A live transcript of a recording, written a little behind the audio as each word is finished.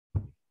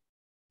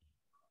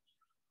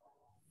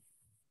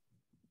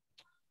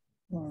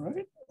All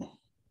right.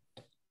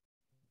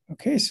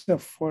 Okay, so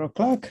 4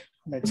 o'clock,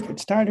 let's get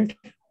started.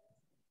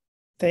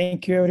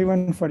 Thank you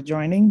everyone for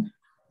joining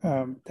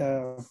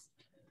the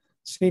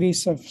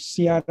series of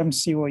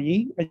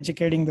CRMCOE,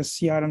 educating the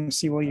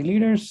CRMCOE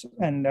leaders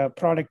and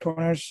product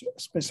owners,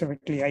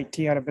 specifically IT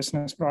or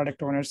business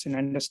product owners, in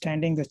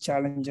understanding the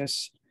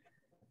challenges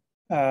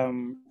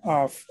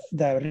of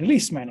the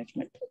release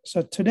management.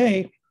 So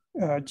today,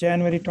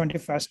 January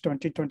 21st,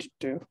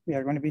 2022, we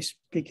are going to be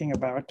speaking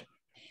about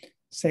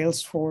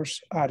Salesforce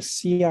or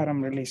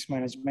CRM release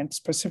management.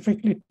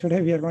 Specifically,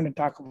 today we are going to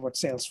talk about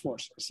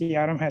Salesforce.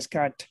 CRM has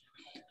got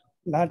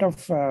a lot of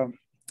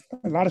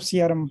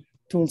CRM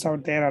tools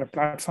out there or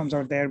platforms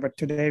out there, but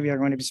today we are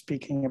going to be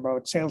speaking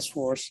about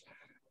Salesforce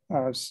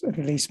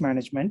release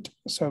management.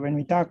 So when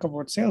we talk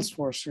about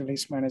Salesforce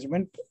release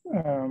management,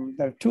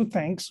 there are two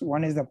things.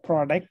 One is the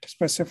product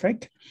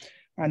specific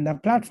and the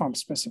platform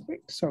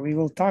specific. So we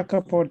will talk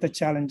about the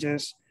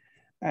challenges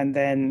and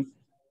then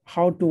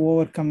how to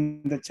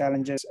overcome the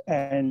challenges,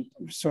 and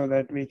so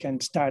that we can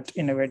start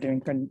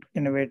innovating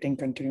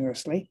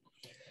continuously.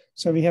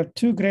 So we have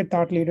two great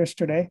thought leaders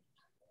today,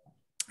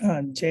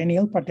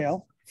 Jayneel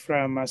Patel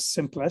from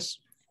Simplus,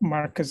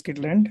 Markus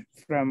Gidlund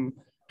from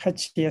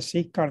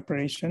HCSC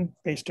Corporation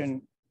based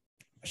in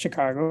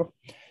Chicago.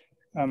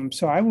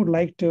 So I would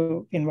like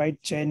to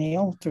invite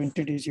Jayneel to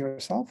introduce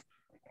yourself.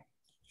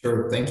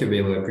 Sure. Thank you,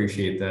 Velu. I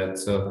appreciate that.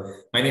 So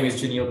my name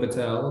is Jayneel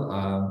Patel.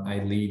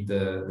 I lead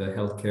the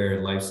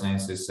Healthcare Life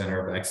Sciences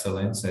Center of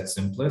Excellence at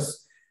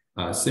Simplus.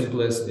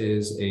 Simplus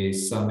is a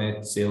Summit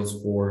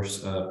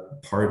Salesforce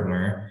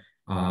partner,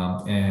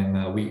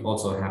 and we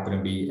also happen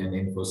to be an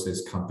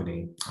Infosys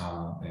company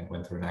and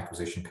went through an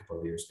acquisition a couple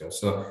of years ago.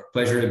 So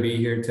pleasure to be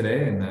here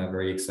today, and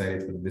very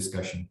excited for the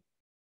discussion.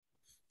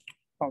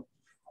 Oh,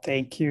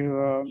 thank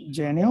you,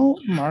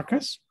 Jayneel.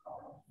 Markus?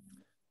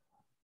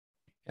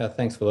 Yeah,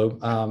 thanks, Velu.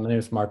 My name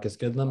is Markus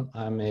Gidlund.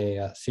 I'm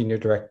a Senior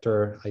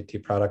Director,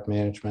 IT Product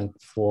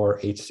Management for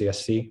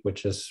HCSC,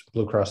 which is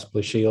Blue Cross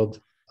Blue Shield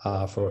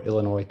for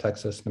Illinois,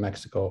 Texas, New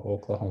Mexico,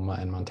 Oklahoma,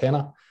 and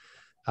Montana.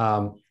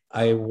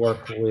 I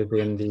work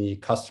within the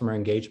customer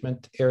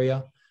engagement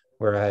area,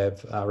 where I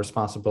have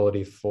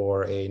responsibility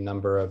for a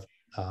number of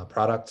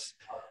products,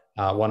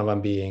 one of them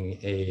being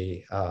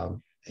a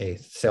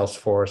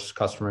Salesforce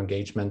customer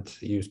engagement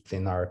used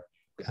in our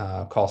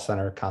call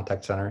center,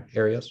 contact center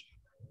areas.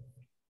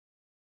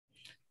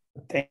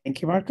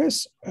 Thank you,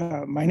 Markus.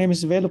 My name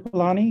is Velu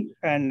Palani,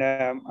 and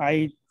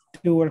I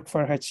do work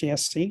for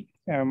HCSC.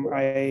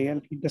 I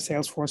lead the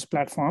Salesforce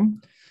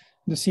platform,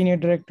 the Senior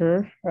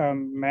Director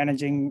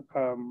managing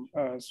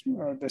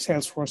the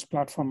Salesforce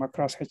platform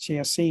across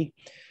HCSC.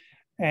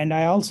 And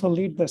I also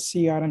lead the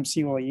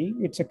CRMCOE.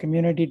 It's a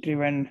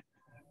community-driven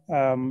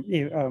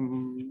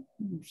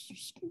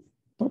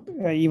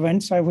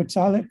events, I would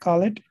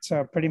call it. It's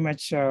pretty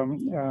much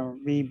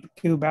we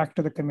give back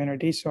to the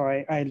community. So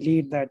I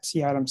lead that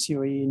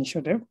CRMCOE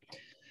initiative.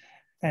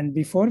 And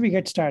before we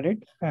get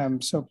started,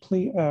 so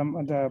please,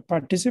 the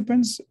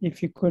participants,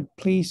 if you could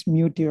please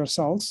mute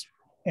yourselves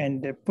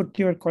and put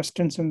your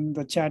questions in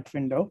the chat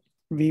window.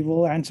 We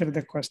will answer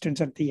the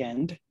questions at the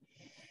end.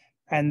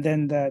 And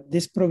then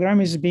this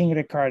program is being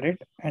recorded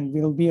and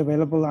will be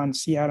available on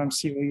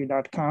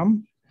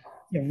crmcoe.com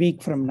a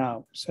week from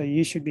now. So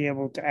you should be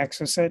able to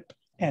access it.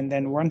 And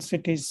then once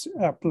it is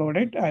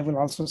uploaded, I will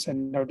also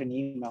send out an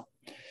email.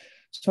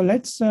 So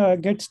let's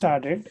get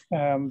started.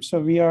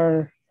 So we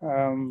are,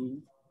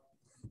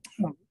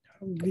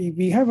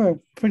 we have a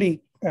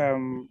pretty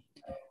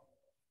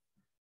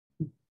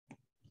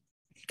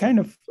kind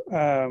of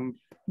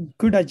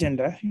good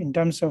agenda in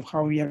terms of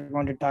how we are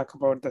going to talk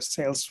about the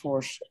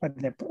Salesforce,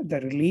 the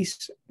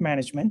release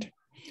management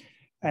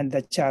and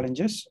the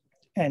challenges.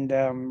 And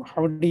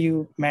how do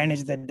you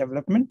manage the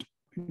development,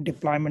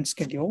 deployment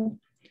schedule,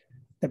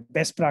 the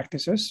best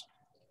practices.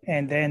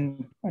 And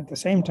then at the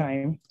same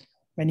time,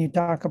 when you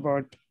talk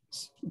about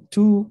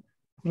two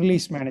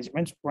release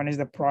managements, one is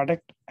the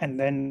product, and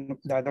then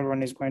the other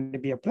one is going to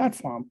be a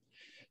platform.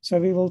 So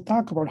we will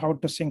talk about how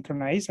to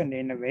synchronize and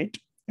innovate.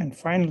 And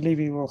finally,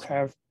 we will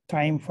have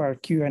time for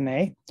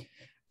Q&A.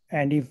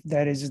 And if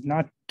there is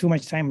not too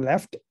much time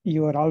left,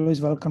 you are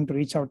always welcome to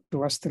reach out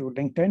to us through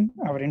LinkedIn.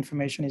 Our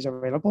information is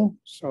available,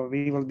 so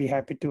we will be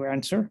happy to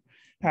answer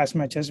as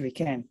much as we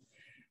can.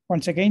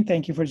 Once again,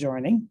 thank you for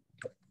joining.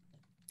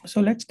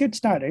 So let's get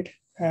started.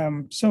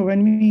 So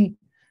when we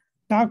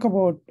talk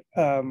about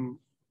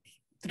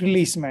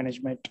release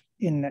management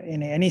in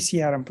any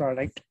CRM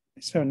product,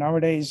 so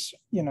nowadays,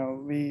 you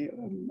know,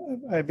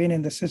 I've been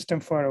in the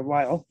system for a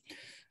while,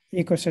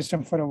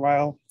 ecosystem for a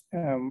while.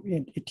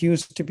 It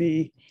used to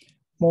be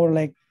more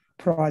like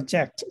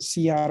projects,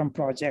 CRM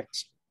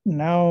projects.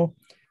 Now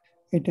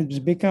it has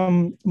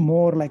become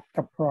more like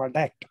a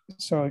product.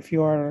 So if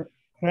you are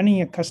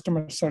running a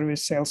customer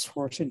service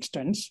Salesforce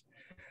instance,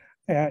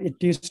 it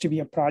used to be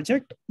a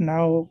project.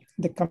 Now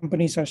the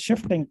companies are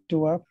shifting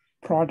to a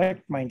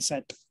product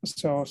mindset.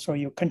 So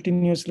you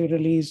continuously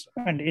release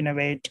and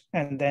innovate,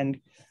 and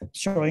then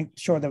show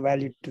the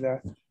value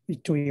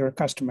to your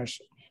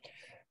customers.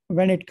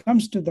 when it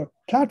comes to the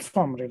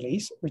platform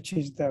release, which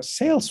is the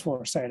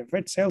Salesforce side of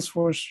it,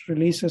 Salesforce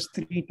releases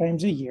 3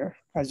 times a year,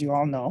 as you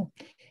all know,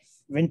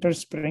 winter,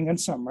 spring, and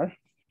summer.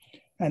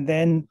 And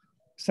then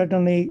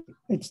certainly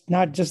it's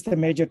not just the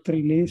major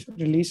 3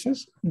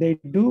 releases. They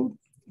do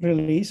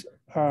release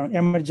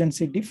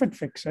emergency defect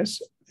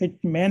fixes. It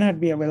may not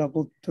be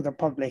available to the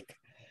public.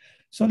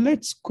 So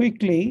let's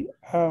quickly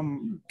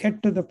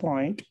get to the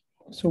point.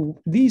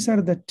 So these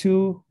are the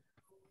 2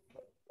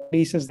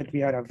 releases that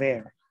we are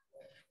aware.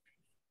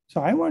 So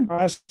I want to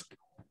ask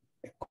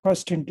a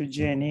question to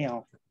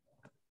Jayneel.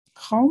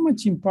 How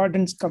much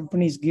importance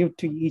companies give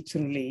to each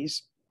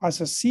release?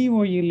 As a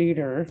COE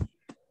leader,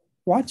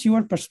 what's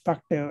your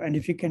perspective? And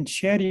if you can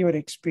share your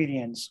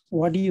experience,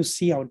 what do you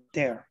see out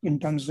there in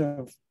terms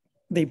of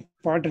the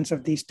importance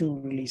of these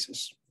 2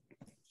 releases?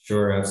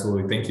 Sure,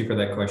 absolutely. Thank you for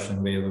that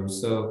question, Velu.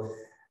 So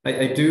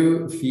I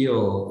do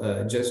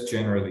feel just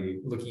generally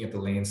looking at the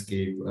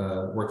landscape,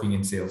 working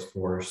in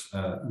Salesforce,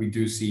 we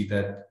do see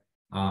that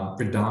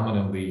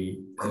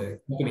predominantly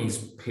companies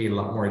pay a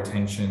lot more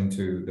attention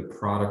to the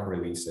product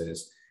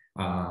releases.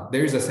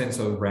 There's a sense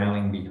of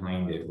rallying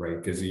behind it, right?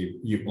 Because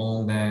you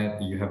own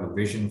that, you have a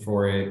vision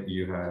for it,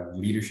 you have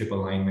leadership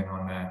alignment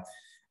on that.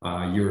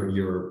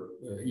 You're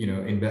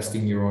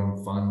investing your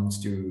own funds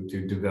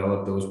to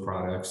develop those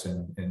products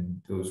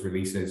and those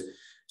releases.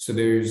 So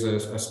there's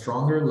a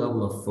stronger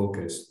level of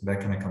focus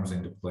that kind of comes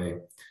into play.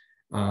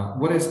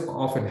 What has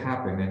often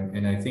happened,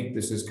 and I think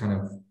this is kind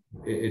of,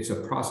 it's a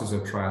process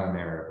of trial and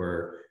error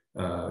where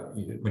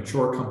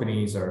mature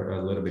companies are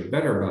a little bit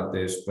better about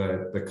this,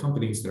 but the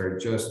companies that are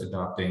just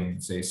adopting,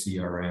 say,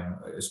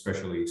 CRM,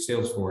 especially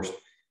Salesforce,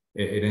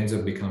 it ends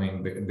up becoming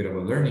a bit of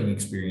a learning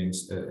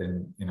experience,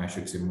 and I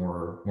should say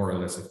more or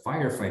less a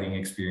firefighting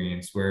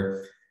experience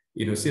where,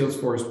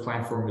 Salesforce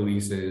platform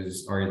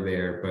releases are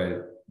there,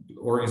 but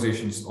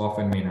organizations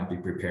often may not be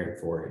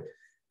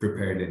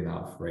prepared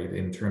enough, right?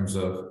 In terms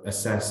of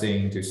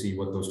assessing to see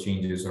what those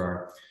changes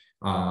are.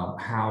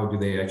 How do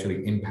they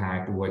actually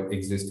impact what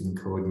existing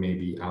code may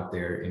be out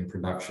there in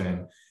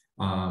production,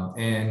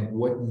 and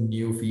what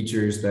new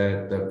features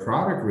that the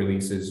product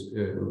release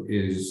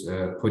is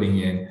putting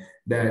in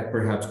that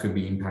perhaps could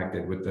be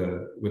impacted with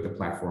the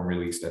platform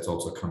release that's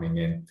also coming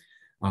in.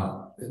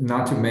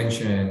 Not to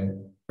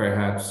mention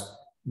perhaps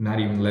not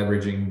even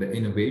leveraging the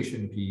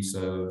innovation piece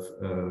of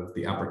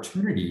the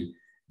opportunity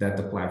that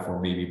the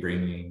platform may be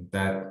bringing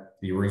that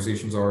the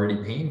organization's already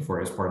paying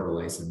for as part of the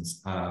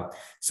license.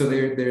 So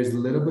there's a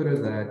little bit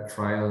of that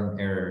trial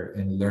and error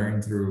and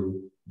learn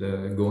through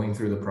going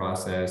through the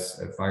process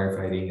of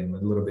firefighting, and a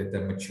little bit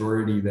that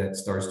maturity that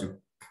starts to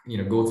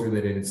go through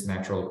that in its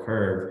natural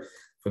curve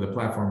for the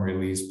platform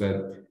release.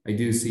 But I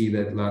do see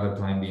that a lot of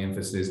time the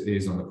emphasis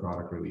is on the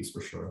product release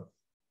for sure.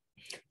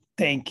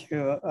 Thank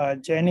you,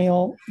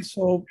 Jayneel.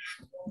 So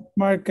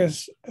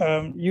Markus,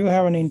 you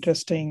have an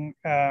interesting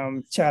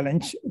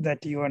challenge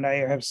that you and I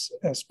have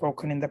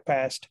spoken in the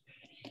past.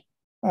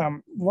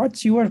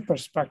 What's your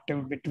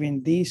perspective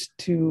between these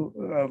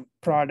 2,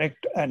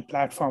 product and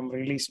platform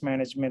release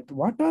management?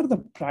 What are the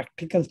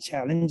practical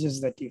challenges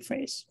that you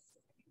face?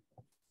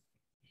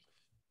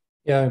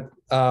 Yeah,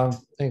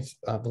 thanks,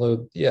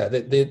 Velu. Yeah,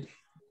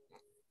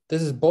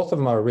 this is, both of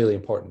them are really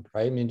important,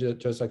 right? I mean,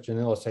 just like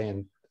Jayneel was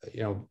saying,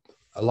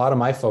 a lot of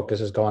my focus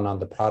is going on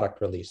the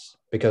product release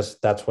because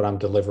that's what I'm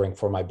delivering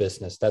for my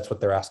business. That's what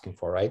they're asking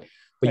for, right?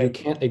 But right. You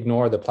can't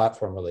ignore the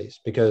platform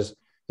release, because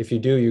if you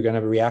do, you're going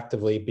to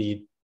reactively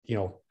be,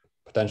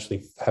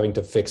 potentially having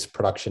to fix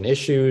production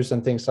issues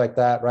and things like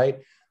that, right?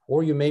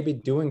 Or you may be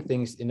doing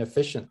things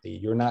inefficiently.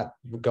 You're not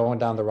going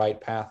down the right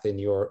path in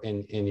your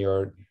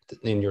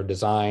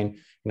design.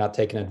 You're not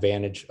taking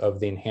advantage of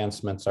the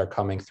enhancements that are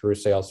coming through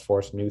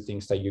Salesforce, new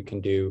things that you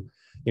can do.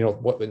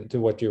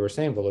 What you were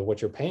saying, Velu,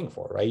 what you're paying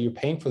for, right? You're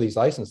paying for these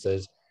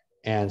licenses,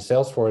 and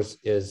Salesforce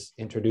is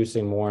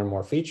introducing more and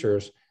more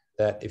features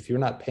that if you're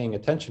not paying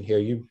attention here,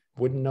 you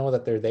wouldn't know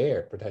that they're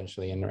there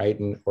potentially,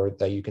 or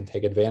that you can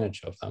take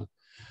advantage of them.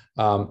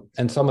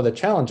 And some of the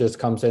challenges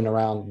comes in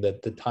around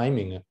the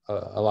timing.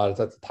 A lot of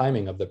that's the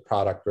timing of the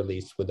product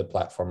release with the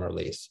platform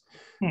release,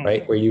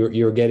 right? Where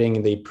you're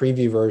getting the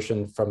preview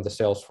version from the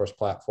Salesforce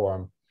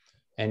platform,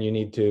 and you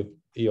need to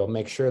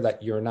make sure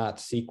that you're not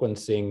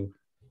sequencing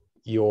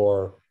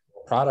your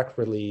product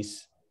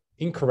release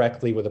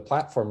incorrectly with a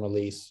platform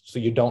release, so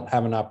you don't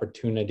have an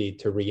opportunity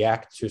to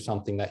react to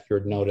something that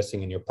you're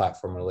noticing in your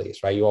platform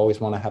release, right? You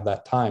always want to have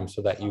that time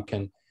so that you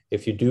can,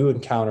 if you do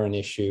encounter an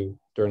issue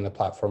during the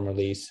platform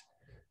release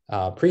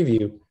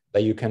preview,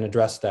 that you can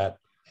address that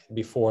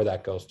before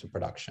that goes to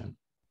production.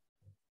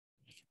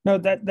 No,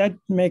 that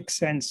makes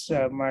sense,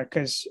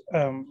 Markus.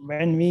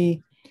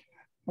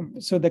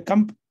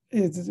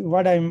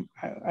 What I'm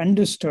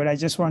understood, I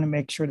just want to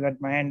make sure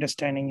that my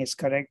understanding is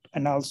correct.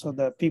 And also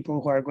the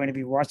people who are going to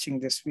be watching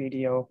this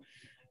video,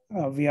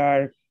 we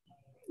are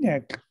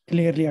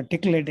clearly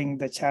articulating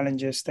the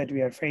challenges that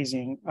we are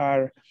facing.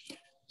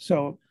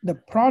 So the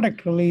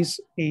product release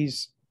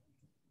is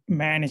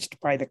managed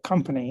by the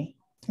company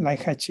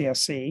like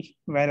HCSC,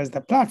 whereas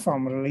the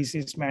platform release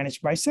is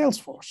managed by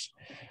Salesforce.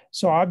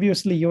 So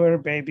obviously your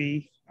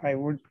baby, I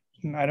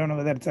don't know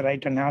whether it's the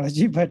right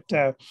analogy, but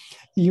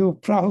you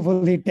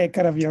probably take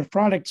care of your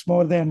products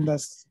more than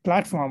the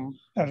platform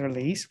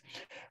release.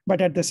 But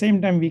at the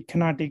same time, we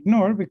cannot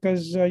ignore,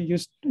 because you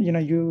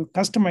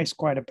customize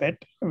quite a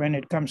bit when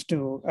it comes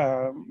to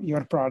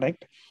your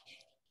product,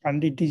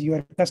 and it is you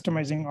are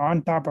customizing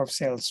on top of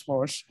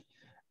Salesforce.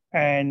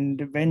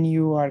 And when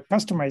you are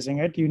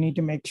customizing it, you need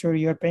to make sure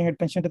you're paying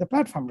attention to the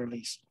platform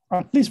release, or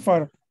at least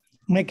for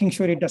making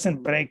sure it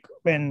doesn't break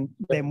when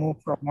they move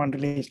from one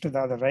release to the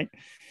other, right?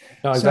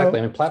 No, exactly.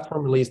 I mean,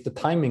 platform release, the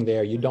timing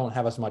there, you don't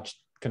have as much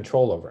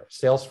control over.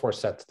 Salesforce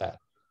sets that.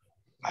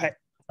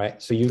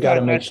 Right. So you got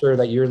to make sure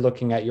that you're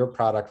looking at your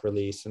product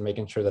release and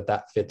making sure that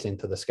that fits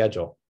into the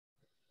schedule.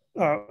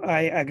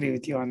 I agree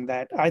with you on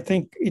that. I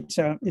think it's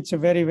a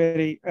very,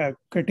 very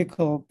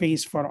critical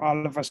piece for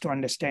all of us to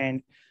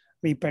understand.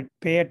 We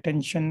pay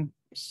attention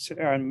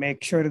and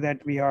make sure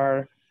that we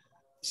are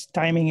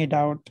timing it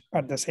out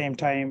at the same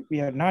time.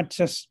 We are not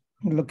just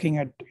looking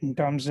at in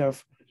terms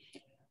of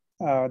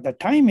the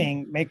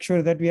timing, make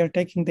sure that we are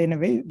taking the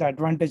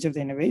advantage of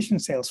the innovation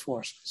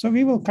Salesforce. So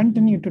we will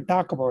continue to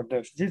talk about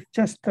this,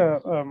 just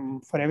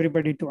for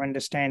everybody to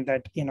understand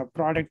that,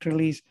 product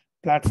release,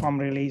 platform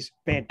release,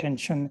 pay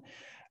attention.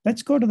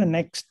 Let's go to the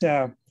next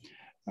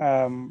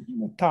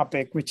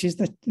topic, which is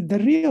the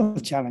real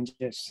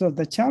challenges. So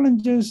the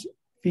challenges,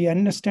 we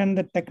understand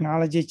the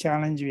technology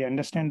challenge, we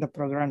understand the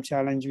program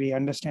challenge, we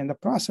understand the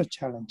process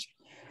challenge.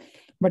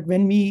 But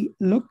when we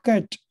look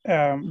at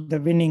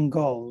the winning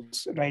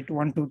goals, right,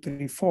 1, 2,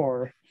 3,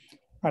 4,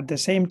 at the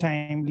same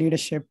time,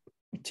 leadership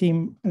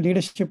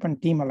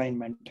and team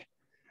alignment.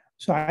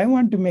 So I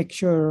want to make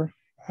sure,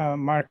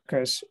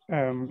 Markus,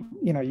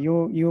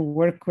 you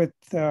work with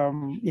a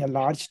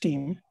large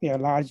team, a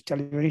large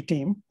delivery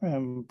team,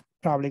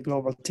 probably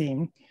global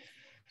team.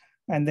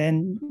 And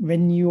then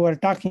when you are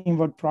talking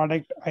about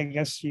product, I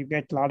guess you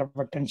get a lot of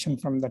attention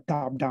from the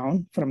top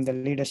down, from the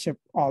leadership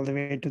all the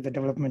way to the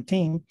development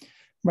team.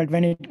 But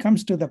when it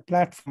comes to the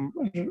platform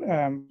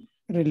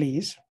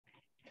release,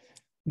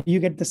 do you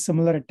get the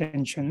similar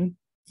attention?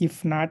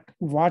 If not,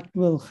 what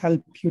will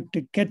help you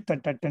to get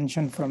that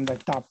attention from the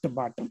top to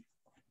bottom?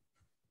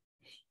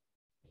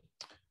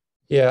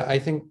 Yeah, I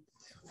think,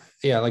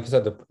 like you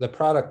said, the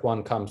product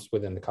one comes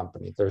within the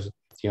company. There's,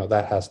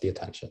 that has the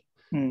attention.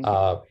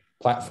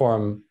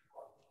 Platform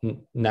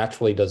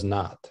naturally does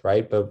not,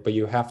 right? But we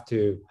have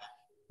to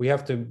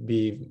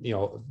be,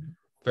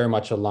 very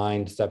much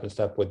aligned step in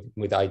step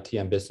with IT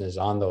and business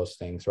on those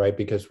things, right?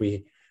 Because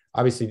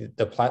obviously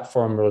the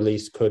platform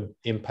release could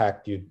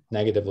impact you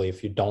negatively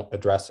if you don't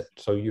address it.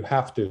 So you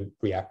have to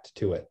react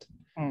to it.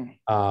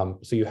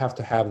 So you have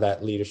to have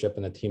that leadership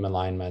and the team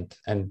alignment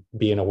and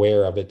being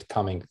aware of it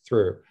coming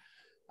through.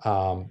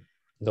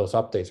 Those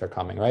updates are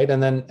coming, right?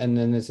 And then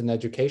it's an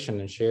education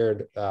and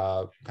shared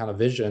kind of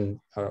vision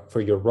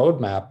for your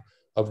roadmap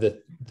of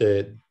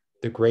the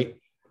great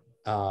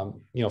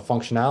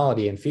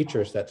functionality and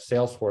features that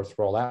Salesforce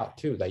roll out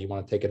too, that you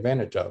want to take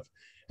advantage of.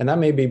 And that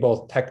may be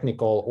both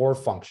technical or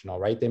functional,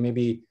 right? They may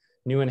be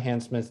new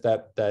enhancements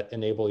that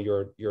enable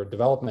your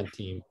development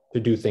team to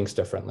do things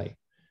differently,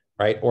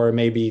 right? Or it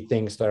may be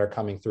things that are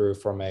coming through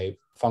from a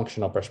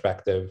functional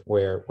perspective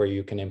where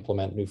you can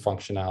implement new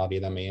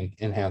functionality that may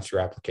enhance your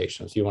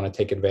applications. You want to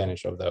take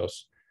advantage of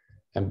those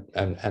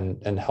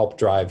and help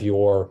drive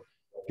your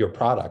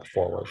product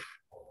forward.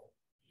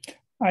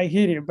 I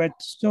hear you, but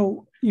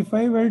so if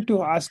I were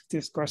to ask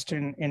this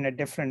question in a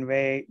different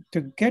way,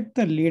 to get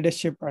the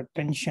leadership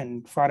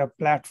attention for a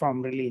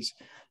platform release,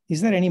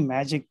 is there any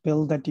magic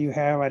pill that you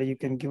have, or you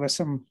can give us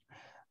some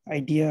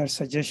idea or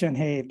suggestion?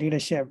 Hey,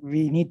 leadership,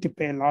 we need to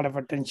pay a lot of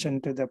attention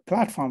to the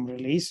platform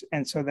release,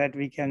 and so that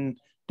we can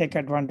take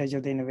advantage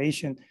of the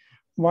innovation.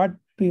 What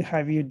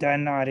have you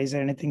done, or is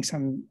there anything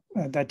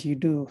that you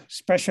do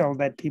special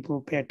that people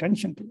pay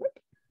attention to it?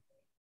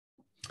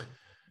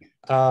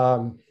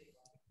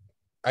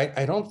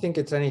 I don't think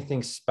it's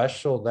anything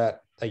special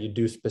that you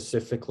do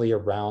specifically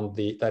around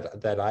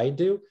that I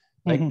do.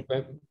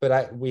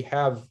 But we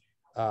have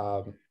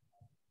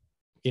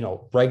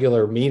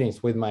regular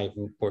meetings with my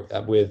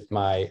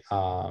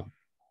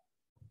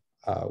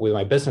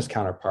business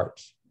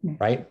counterparts,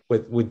 right?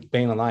 With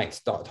Bain and I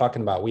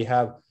talking about, we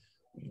have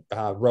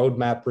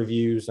roadmap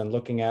reviews and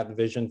looking at the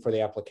vision for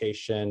the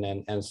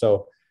application, and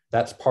so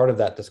that's part of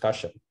that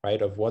discussion,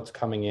 right? Of what's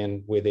coming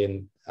in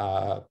within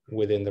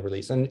the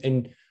release,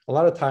 and a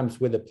lot of times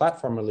with the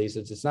platform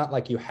releases, it's not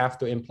like you have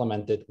to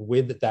implement it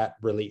with that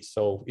release.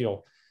 So,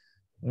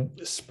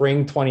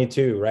 spring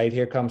 22, right?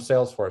 Here comes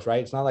Salesforce,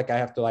 right? It's not like I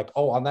have to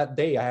on that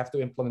day, I have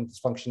to implement this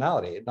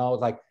functionality. No,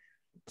 like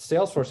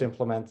Salesforce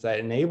implements that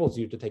enables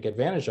you to take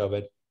advantage of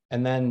it.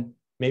 And then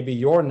maybe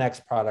your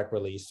next product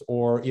release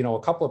or, a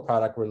couple of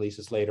product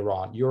releases later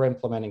on, you're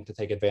implementing to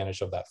take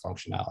advantage of that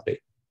functionality.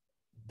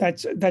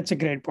 That's a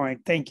great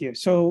point. Thank you.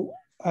 So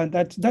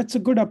that's a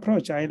good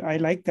approach. I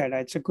like that.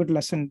 It's a good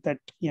lesson that,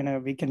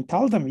 we can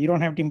tell them you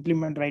don't have to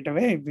implement right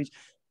away,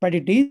 but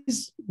it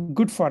is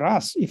good for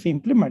us if we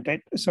implement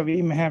it. So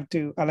we may have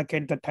to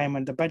allocate the time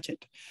and the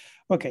budget.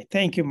 Okay,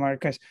 thank you,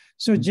 Markus.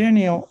 So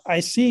Jayneel, I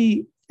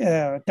see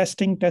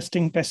testing.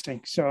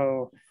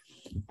 So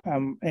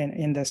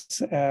in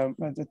this,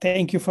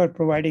 thank you for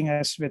providing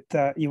us with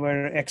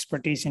your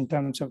expertise in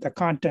terms of the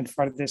content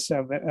for this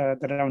the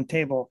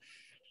roundtable.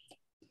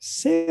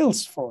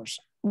 Salesforce,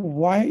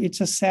 why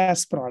it's a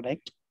SaaS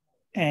product,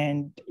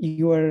 and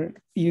you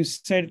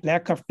said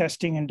lack of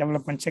testing and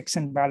development checks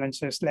and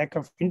balances, lack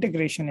of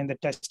integration in the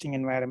testing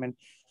environment.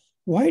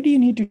 Why do you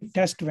need to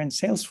test when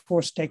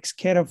Salesforce takes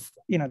care of,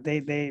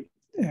 they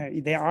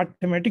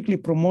automatically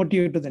promote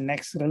you to the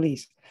next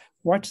release?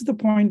 What's the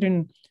point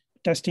in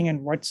testing,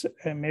 and what's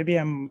maybe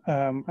I'm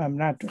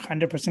not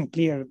 100%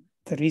 clear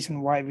the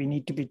reason why we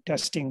need to be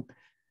testing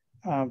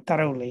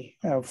thoroughly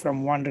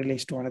from one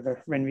release to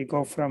another when we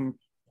go from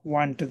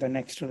one to the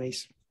next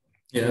release?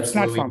 Yeah,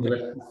 absolutely.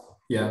 Platform.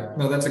 Yeah,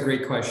 no, that's a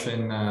great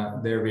question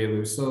there,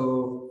 Velu.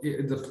 So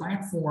the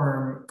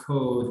platform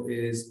code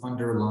is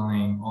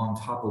underlying on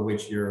top of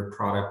which your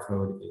product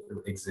code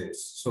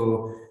exists.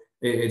 So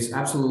it's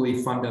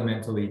absolutely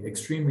fundamentally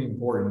extremely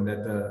important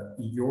that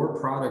your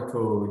product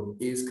code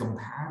is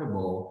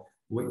compatible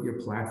with your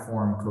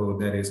platform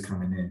code that is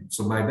coming in.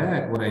 So by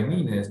that, what I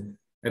mean is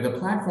at the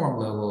platform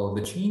level,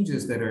 the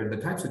changes that are the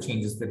types of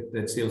changes that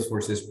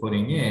Salesforce is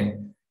putting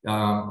in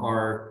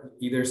are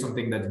either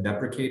something that's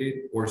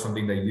deprecated or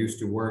something that used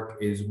to work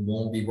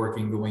won't be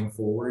working going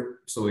forward.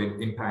 So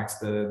it impacts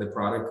the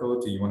product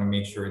code. So you want to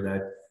make sure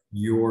that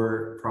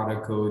your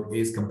product code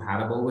is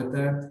compatible with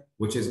that,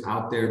 which is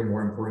out there,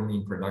 more importantly,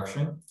 in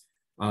production.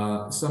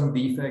 Some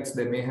defects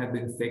that may have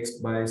been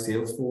fixed by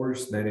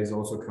Salesforce that is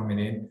also coming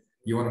in,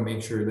 you want to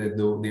make sure that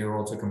they are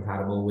also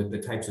compatible with the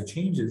types of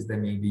changes that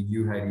maybe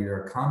you had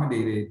either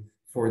accommodated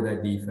for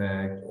that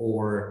defect,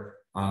 or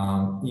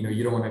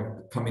you don't want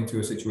to come into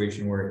a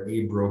situation where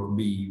A broke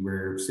B,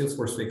 where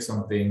Salesforce fixed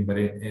something, but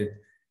it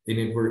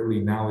inadvertently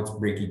now it's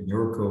breaking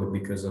your code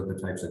because of the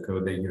types of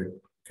code that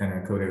you kind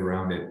of coded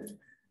around it.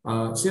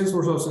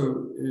 Salesforce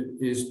also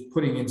is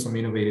putting in some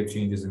innovative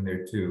changes in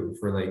there too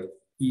for like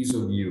ease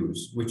of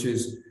use, which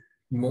is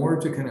more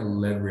to kind of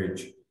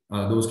leverage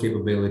those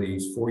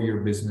capabilities for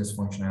your business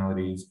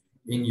functionalities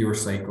in your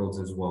cycles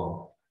as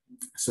well.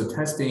 So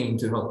testing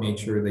to help make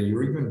sure that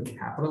you're even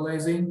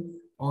capitalizing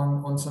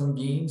on some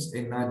gains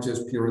and not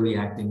just purely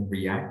acting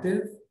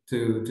reactive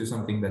to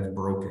something that's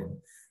broken.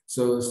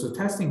 So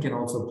testing can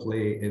also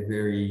play a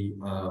very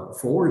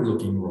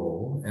forward-looking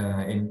role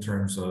in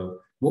terms of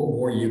what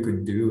more you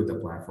could do with the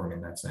platform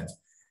in that sense.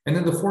 And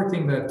then the fourth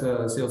thing that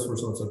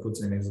Salesforce also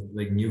puts in is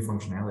like new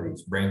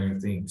functionalities, brand new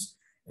things.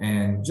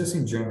 And just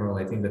in general,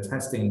 I think the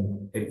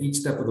testing at each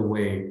step of the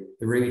way,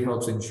 it really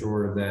helps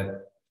ensure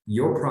that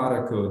your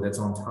product code that's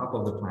on top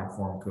of the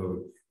platform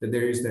code, that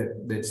there is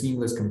that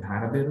seamless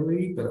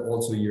compatibility, but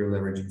also you're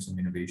leveraging some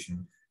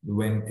innovation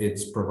when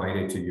it's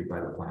provided to you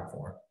by the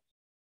platform.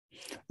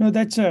 No,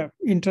 that's an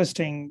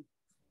interesting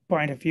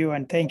point of view,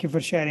 and thank you for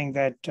sharing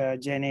that,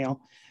 Jayneel.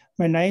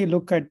 When I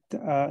look at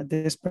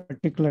this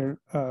particular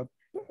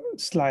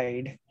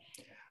slide,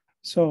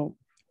 so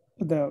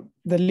the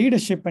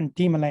leadership and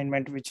team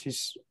alignment, which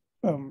is,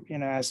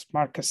 as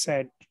Markus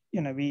said,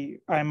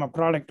 I'm a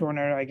product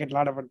owner. I get a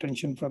lot of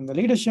attention from the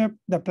leadership,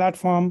 the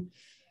platform.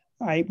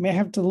 I may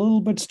have to a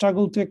little bit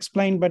struggle to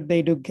explain, but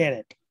they do get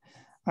it.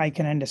 I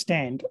can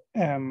understand.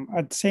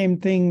 Same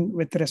thing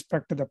with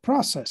respect to the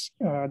process.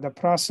 The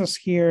process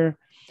here,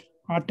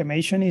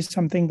 automation is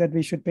something that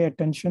we should pay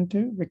attention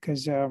to,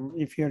 because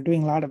if you're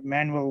doing a lot of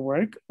manual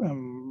work,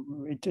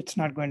 it's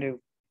not going to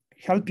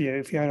help you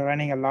if you're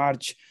running a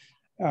large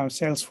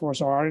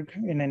Salesforce org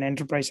in an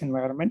enterprise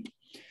environment.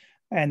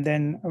 And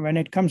then when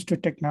it comes to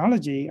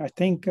technology, I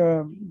think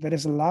there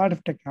is a lot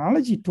of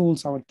technology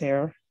tools out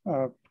there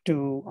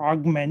to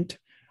augment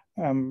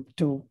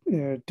to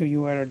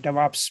your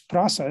DevOps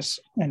process.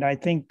 And I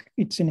think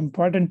it's an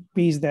important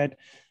piece that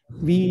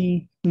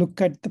we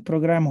look at the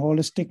program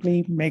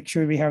holistically, make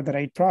sure we have the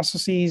right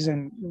processes,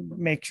 and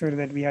make sure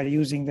that we are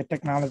using the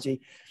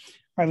technology.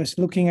 I was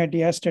looking at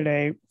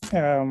yesterday,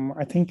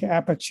 I think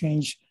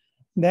AppExchange,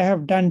 they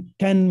have done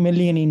 10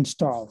 million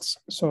installs.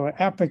 So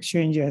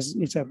AppExchange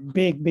is a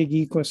big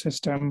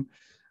ecosystem.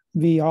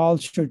 We all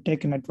should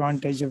take an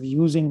advantage of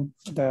using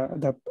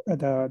the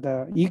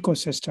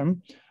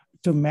ecosystem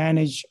to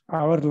manage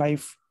our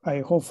life.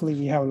 Hopefully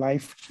we have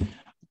life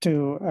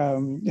to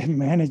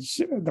manage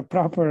the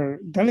proper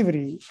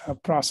delivery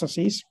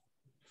processes.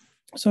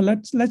 So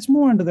let's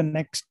move on to the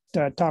next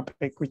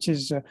topic, which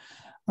is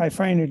I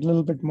find it a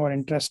little bit more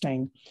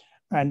interesting.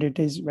 And it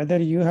is whether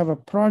you have a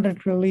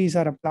product release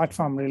or a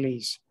platform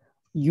release,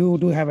 you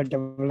do have a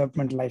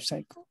development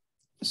lifecycle.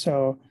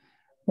 So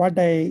what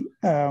I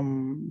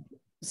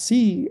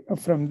see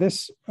from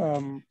this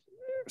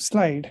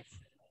slide,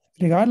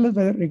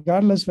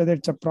 regardless whether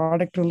it's a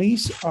product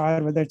release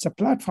or whether it's a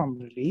platform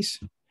release,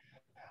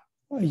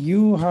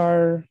 you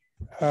are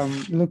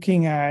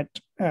looking at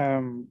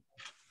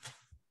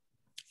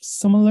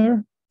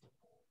similar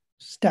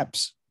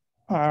steps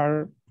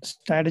are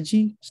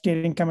strategy,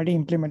 steering committee,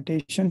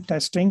 implementation,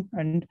 testing,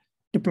 and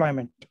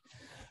deployment.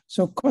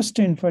 So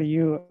question for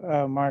you,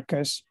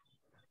 Markus,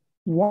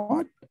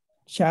 what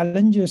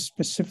challenges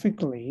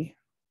specifically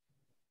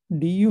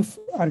do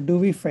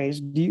we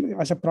face,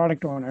 as a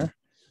product owner,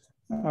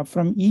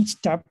 from each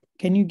step?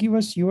 Can you give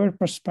us your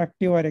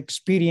perspective or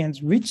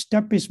experience? Which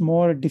step is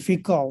more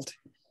difficult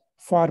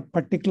for a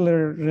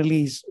particular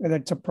release, whether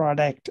it's a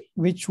product?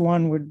 Which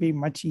one would be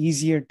much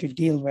easier to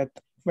deal with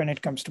when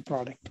it comes to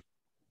product?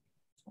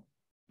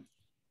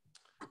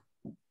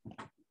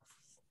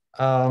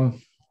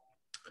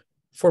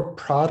 For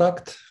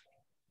product,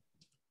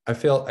 I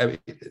feel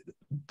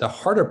the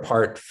harder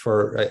part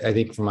I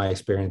think from my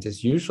experience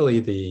is usually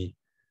the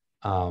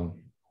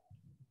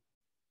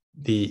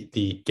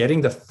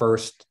getting the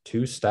first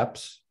two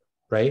steps,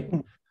 right?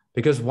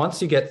 Because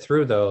once you get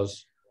through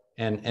those,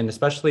 and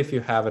especially if you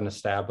have an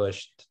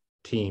established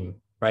team,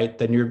 right,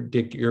 then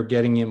you're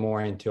getting it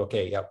more into,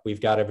 okay, yeah,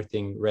 we've got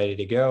everything ready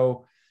to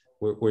go.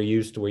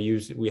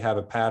 We have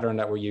a pattern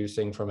that we're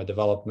using from a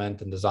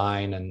development and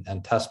design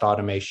and test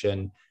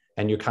automation,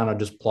 and you're kind of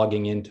just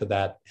plugging into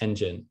that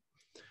engine,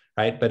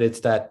 right? But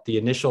it's that the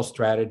initial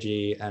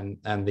strategy and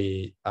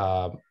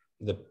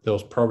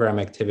those program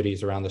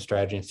activities around the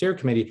strategy and steering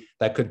committee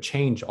that could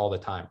change all the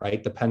time,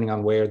 right? Depending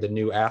on where the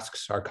new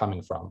asks are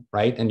coming from,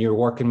 right? And you're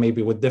working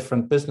maybe with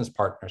different business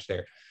partners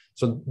there.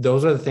 So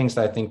those are the things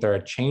that I think that are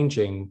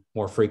changing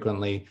more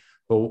frequently.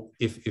 But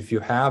if you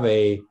have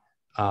a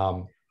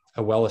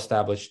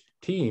well-established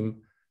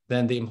team,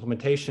 then the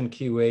implementation,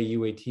 QA,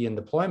 UAT, and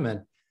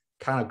deployment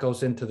kind of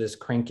goes into this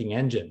cranking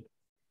engine.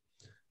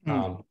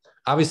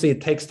 Obviously,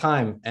 it takes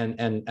time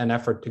and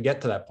effort to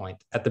get to that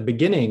point. At the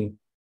beginning,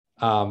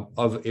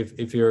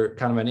 if you're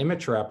kind of an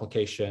immature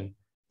application,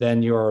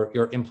 then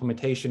your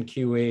implementation,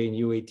 QA, and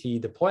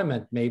UAT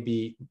deployment may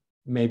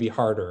be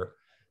harder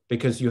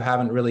because you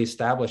haven't really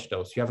established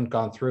those. You haven't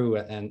gone through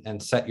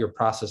and set your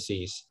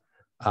processes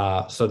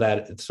so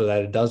that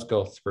it does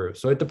go through.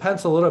 So it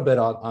depends a little bit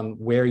on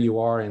where you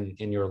are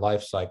in your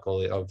life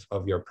cycle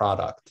of your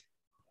product.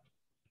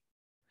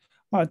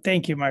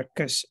 Thank you,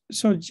 Markus.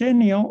 So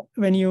Jayneel,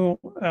 when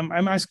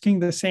I'm asking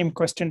the same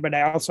question, but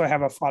I also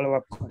have a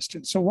follow-up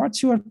question. So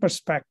what's your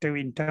perspective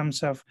in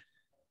terms of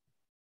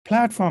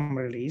platform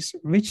release?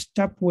 Which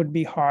step would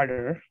be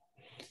harder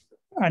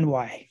and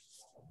why?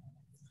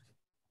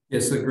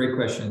 Yes, a great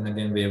question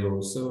again,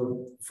 Velu.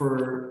 So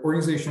for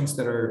organizations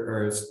that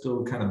are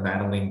still kind of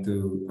battling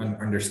to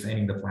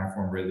understanding the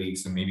platform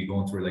release and maybe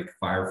going through like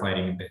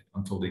firefighting a bit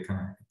until they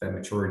kind of hit that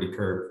maturity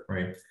curve,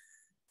 right?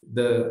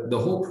 The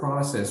whole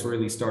process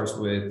really starts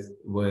with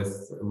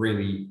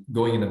really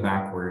going in the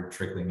backward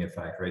trickling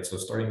effect, right? So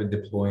starting with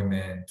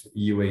deployment,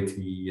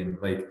 UAT, and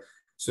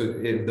so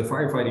if the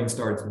firefighting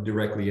starts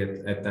directly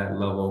at that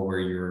level where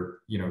you're,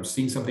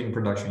 seeing something in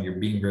production, you're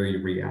being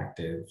very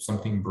reactive,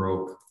 something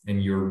broke,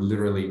 and you're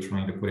literally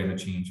trying to put in a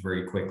change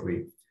very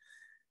quickly.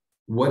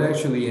 What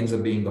actually ends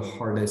up being the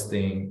hardest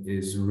thing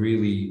is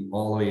really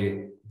all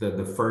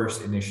the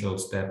first initial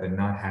step and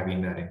not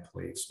having that in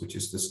place, which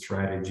is the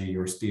strategy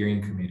or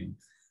steering committee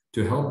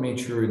to help make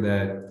sure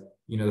that,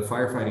 the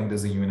firefighting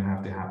doesn't even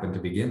have to happen to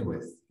begin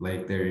with.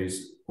 Like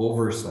there's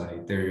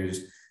oversight,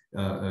 there's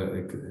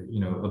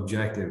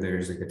objective,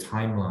 there's like a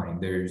timeline,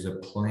 there's a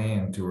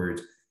plan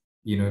towards,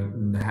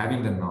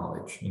 having the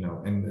knowledge,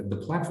 and the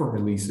platform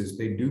releases,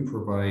 they do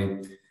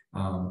provide,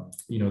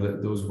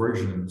 those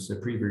versions, the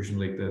pre-version,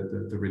 like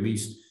the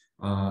release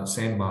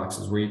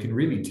sandboxes where you can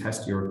really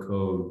test your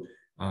code,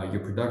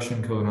 your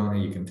production code on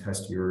it. You can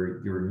test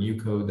your new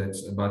code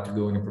that's about to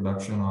go into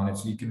production on it.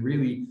 So you can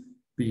really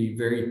be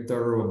very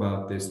thorough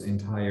about this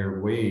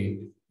entire way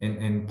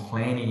and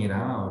planning it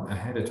out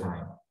ahead of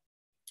time.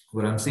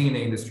 What I'm seeing in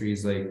the industry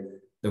is like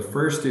the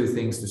first two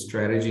things, the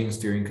strategy and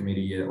steering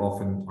committee,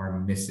 often are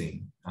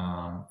missing,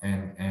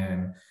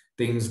 and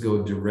things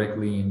go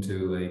directly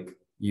into like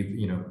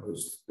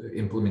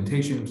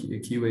implementation,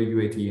 QA,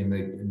 UAT, and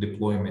the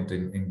deployment,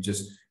 and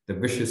just the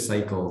vicious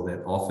cycle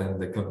that often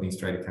the companies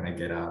try to kind of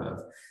get out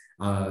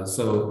of.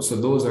 So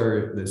those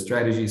are the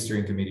strategy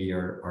steering committee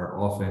are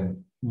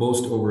often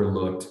most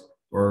overlooked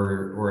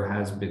or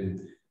has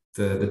been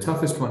the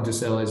toughest one to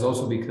sell, is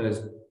also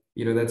because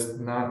that's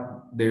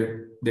not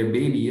their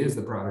baby is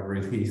the product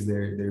release.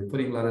 They're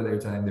putting a lot of their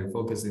time, they're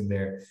focusing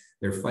there,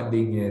 they're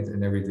funding it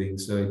and everything.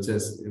 So it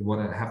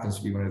happens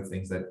to be one of the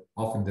things that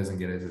often doesn't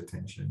get as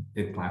attention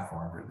in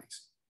platform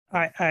release.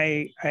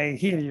 I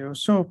hear you.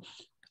 So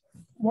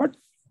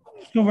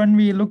when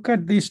we look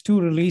at these two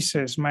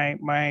releases,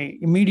 my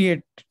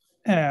immediate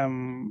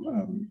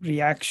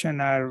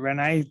reaction, or when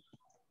I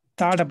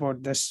thought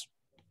about this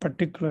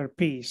particular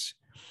piece,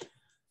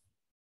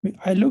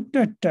 I looked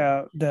at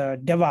the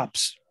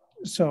DevOps.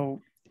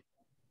 So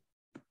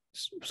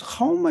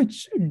how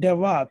much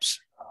DevOps,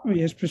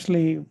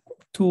 especially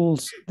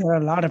tools, there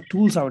are a lot of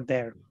tools out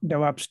there,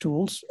 DevOps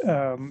tools.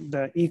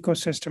 The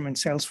ecosystem in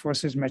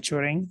Salesforce is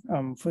maturing.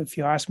 If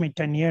you asked me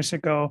 10 years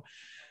ago,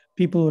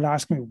 people would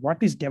ask me,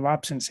 what is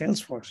DevOps in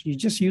Salesforce? You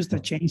just use the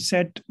change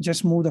set,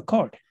 just move the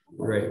code.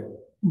 Right.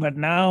 But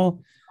now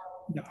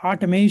the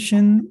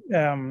automation,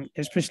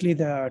 especially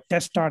the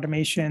test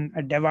automation,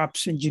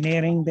 DevOps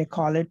engineering, they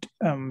call it.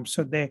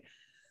 So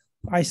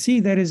I see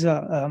there is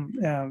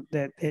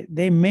that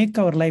they make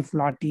our life a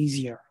lot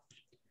easier.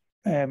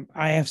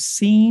 I have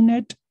seen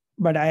it,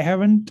 but I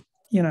haven't,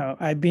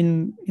 I've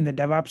been in the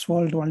DevOps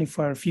world only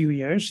for a few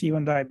years,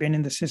 even though I've been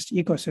in the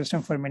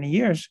ecosystem for many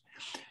years.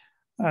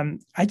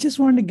 I just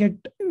want to get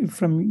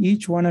from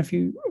each one of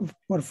you,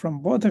 or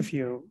from both of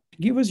you,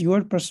 give us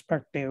your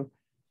perspective.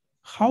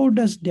 How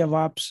does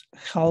DevOps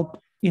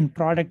help in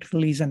product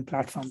release and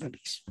platform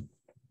release?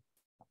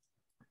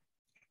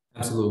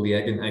 Absolutely,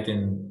 I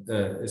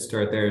can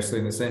start there. So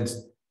in a sense,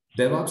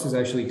 DevOps is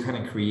actually kind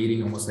of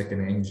creating almost like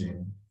an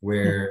engine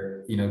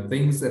where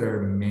things that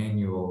are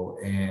manual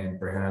and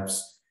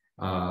perhaps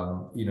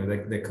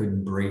that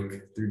could break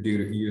through due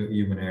to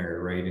human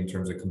error, right? In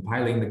terms of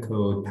compiling the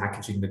code,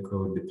 packaging the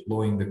code,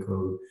 deploying the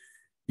code.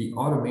 The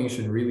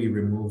automation really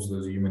removes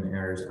those human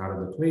errors out of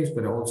the place,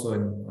 but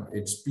also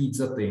it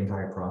speeds up the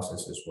entire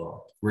process as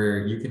well,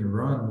 where you can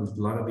run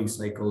a lot of these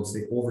cycles,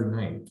 say,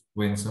 overnight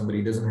when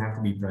somebody doesn't have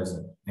to be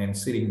present and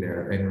sitting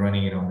there and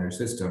running it on their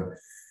system.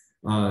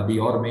 The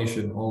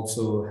automation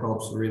also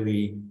helps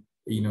really,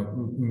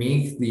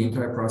 make the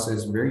entire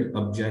process very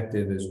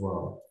objective as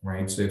well,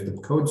 right? So if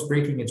the code's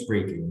breaking, it's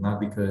breaking, not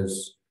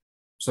because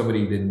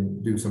somebody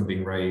didn't do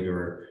something right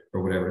or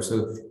whatever.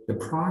 So the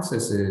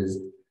processes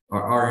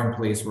are in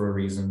place for a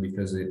reason,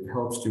 because it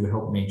helps to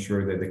help make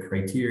sure that the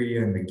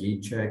criteria and the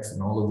gate checks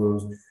and all of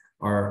those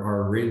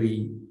are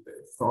really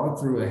thought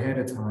through ahead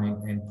of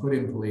time and put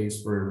in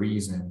place for a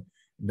reason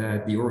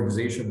that the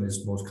organization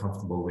is most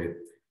comfortable with.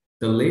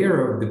 The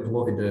layer of the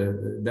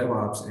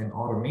DevOps and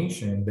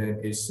automation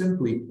then is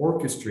simply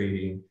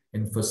orchestrating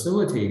and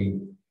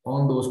facilitating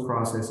on those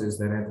processes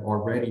that have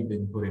already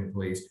been put in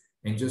place,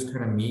 and just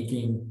kind of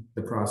making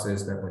the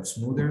process that much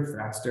smoother,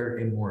 faster,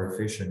 and more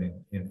efficient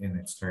in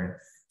its turn.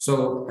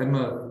 So I'm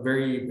a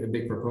very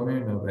big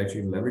proponent of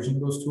actually leveraging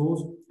those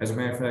tools. As a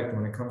matter of fact,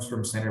 when it comes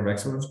from center of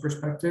excellence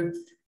perspective,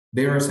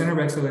 there are center of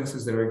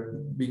excellences that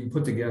are being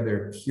put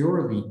together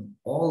purely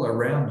all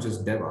around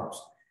just DevOps.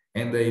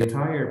 And the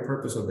entire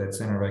purpose of that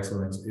center of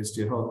excellence is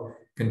to help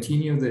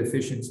continue the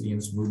efficiency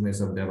and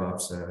smoothness of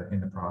DevOps in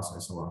the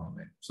process along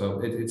the way. So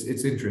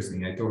it's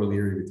interesting. I totally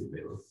agree with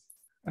you,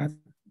 Velu.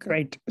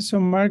 Great. So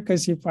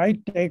Markus, if I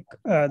take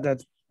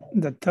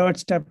the third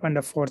step and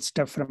the fourth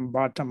step from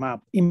bottom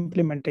up,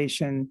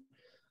 implementation,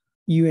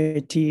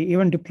 UAT,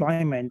 even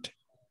deployment,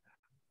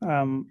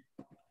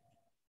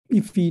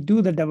 if we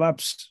do the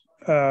DevOps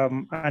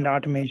and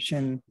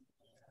automation,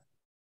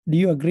 do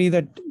you agree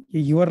that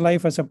your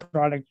life as a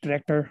product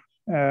director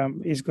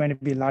is going to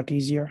be a lot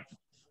easier?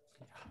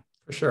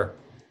 For sure.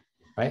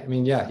 Right. I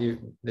mean, yeah,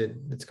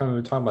 it's kind of,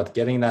 we're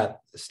talking about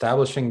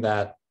establishing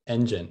that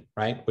engine,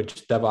 right?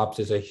 Which DevOps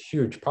is a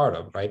huge part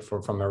of, right?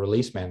 From a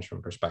release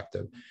management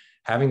perspective,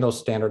 having those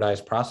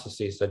standardized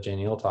processes that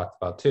Jayneel talked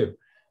about too,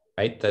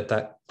 right?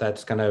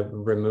 That's going to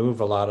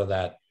remove a lot of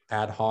that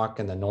ad hoc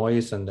and the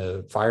noise and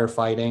the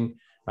firefighting,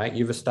 right?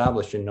 You've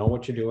established,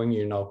 what you're doing,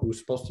 who's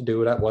supposed to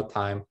do it at what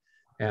time,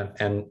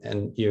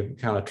 and you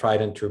kind of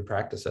tried and true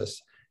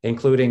practices,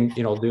 including,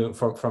 doing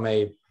from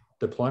a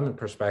deployment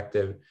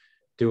perspective,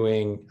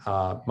 doing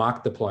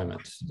mock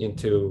deployments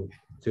into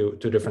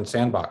different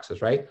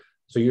sandboxes, right?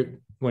 So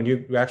when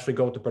you actually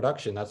go to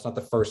production, that's not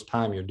the first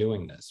time you're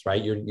doing this,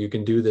 right? You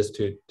can do this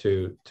to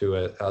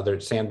other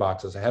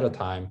sandboxes ahead of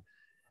time,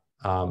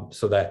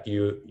 so that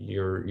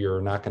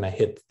you're not going to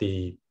hit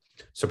the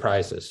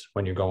surprises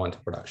when you go into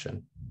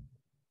production.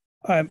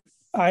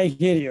 I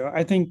hear you.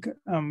 I think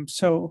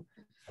so.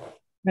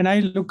 When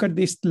I look at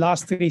these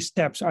last three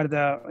steps, are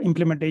the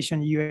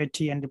implementation,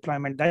 UAT, and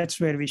deployment. That's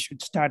where we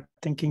should start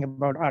thinking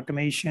about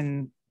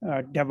automation,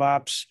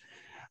 DevOps.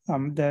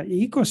 The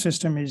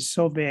ecosystem is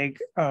so big.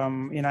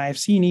 I've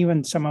seen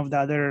even some of the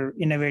other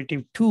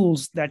innovative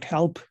tools that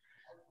help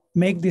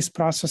make these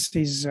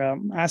processes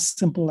as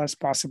simple as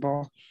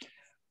possible.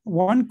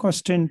 One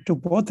question to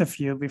both of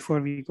you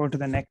before we go to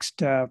the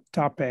next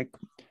topic.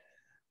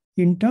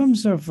 In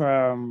terms of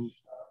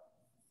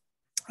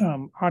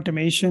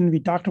automation, we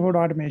talked about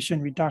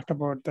automation, we talked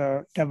about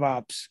the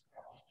DevOps.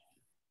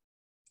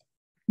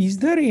 Is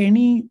there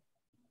any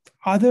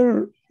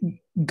other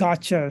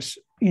gotchas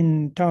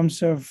in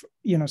terms of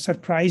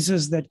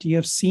surprises that you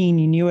have seen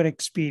in your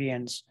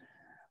experience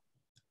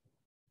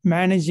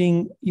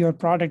managing your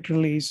product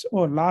release,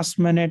 or last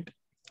minute,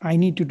 I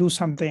need to do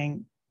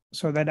something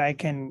so that I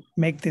can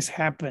make this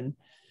happen?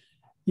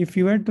 If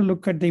you were to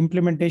look at the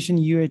implementation,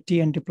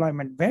 UAT, and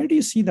deployment, where do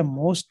you see the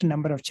most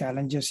number of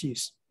challenges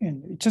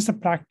and just the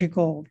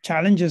practical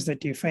challenges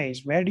that you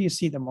face? Where do you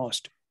see the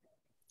most?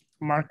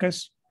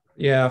 Markus?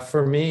 Yeah,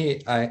 for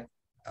me, I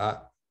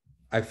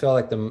feel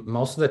like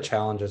most of the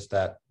challenges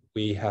that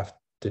we have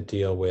to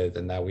deal with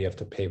and that we have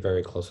to pay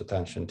very close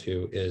attention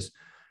to is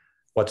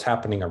what's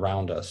happening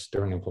around us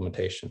during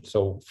implementation.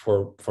 So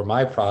for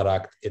my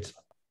product, it's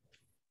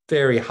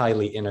very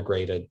highly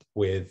integrated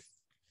with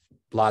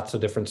lots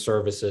of different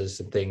services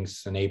and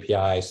things and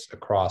APIs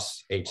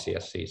across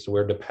HCSC. So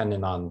we're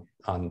dependent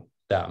on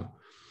them.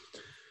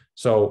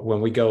 So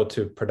when we go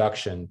to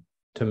production,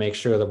 to make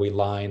sure that we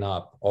line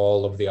up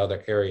all of the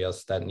other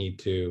areas that need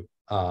to,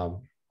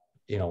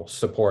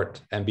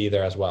 support and be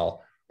there as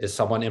well? Is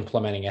someone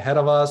implementing ahead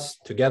of us,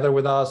 together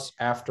with us,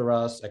 after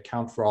us,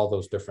 account for all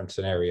those different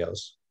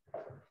scenarios?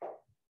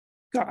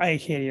 I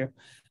hear you.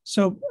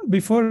 So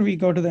before we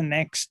go to the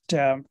next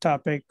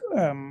topic,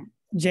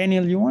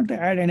 Jayneel, you want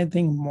to add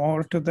anything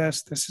more to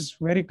this? This is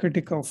very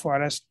critical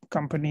for us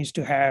companies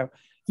to have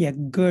a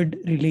good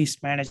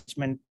release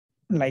management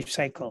life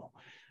cycle.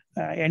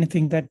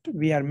 Anything that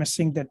we are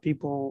missing that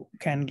people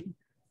can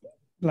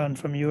learn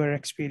from your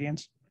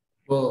experience?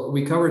 Well,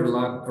 we covered a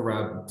lot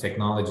around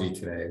technology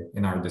today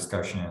in our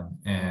discussion,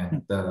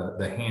 and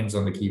the hands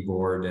on the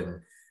keyboard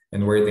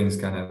and where things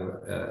kind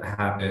of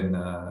happen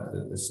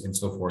and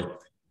so forth.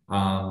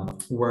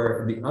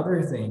 Where the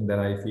other thing that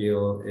I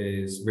feel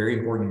is very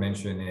important to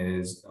mention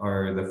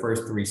are the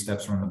first three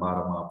steps from the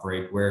bottom up,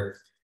 right? Where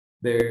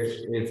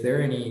if there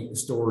are any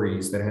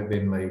stories that have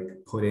been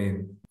like put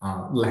in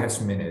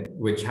last minute,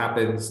 which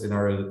happens in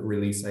our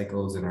release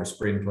cycles and our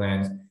sprint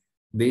plans,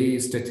 they,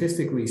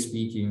 statistically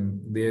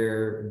speaking,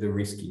 they're the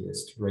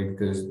riskiest, right?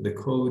 Because the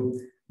code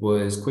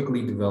was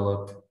quickly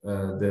developed.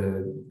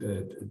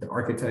 The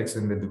architects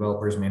and the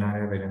developers may not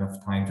have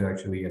enough time to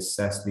actually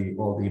assess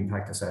all the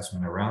impact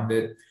assessment around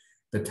it.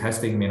 The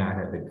testing may not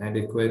have been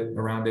adequate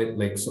around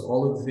it. So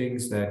all of the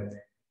things that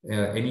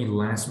any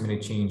last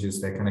minute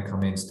changes that kind of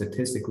come in,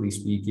 statistically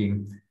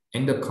speaking,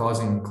 end up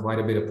causing quite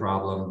a bit of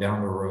problem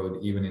down the road,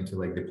 even into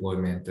like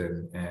deployment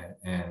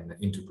and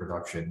into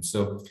production.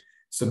 So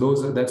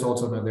that's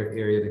also another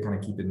area to kind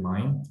of keep in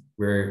mind,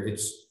 where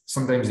it's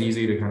sometimes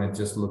easy to kind of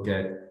just look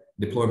at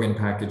deployment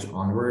package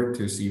onward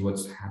to see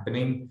what's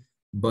happening.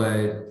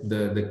 But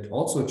the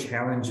also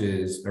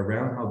challenges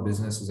around how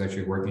business is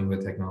actually working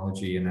with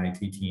technology and IT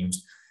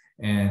teams,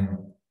 and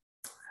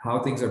how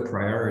things are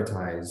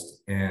prioritized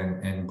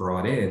and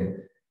brought in,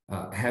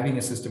 having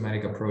a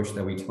systematic approach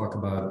that we talk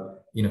about,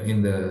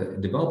 in the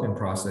development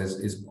process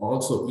is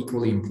also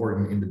equally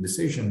important in the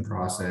decision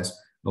process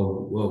of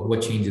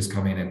what changes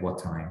come in at what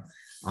time,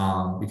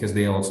 because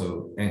they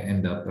also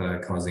end up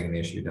causing an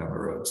issue down the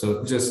road.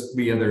 So just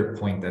the other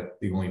point,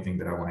 the only thing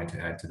that I wanted to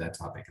add to that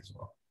topic as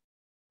well.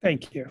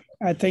 Thank you.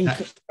 I think,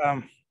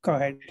 go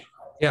ahead.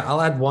 Yeah,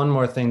 I'll add one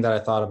more thing that I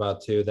thought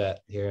about too, that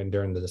here and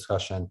during the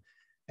discussion,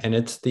 and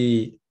it's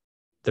the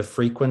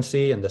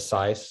frequency and the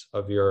size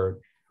of your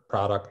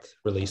product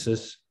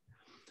releases.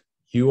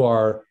 You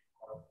are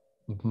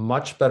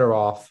much better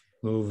off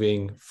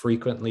moving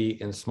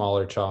frequently in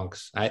smaller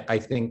chunks. I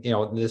think,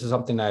 this is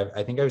something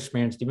I think I've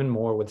experienced even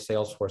more with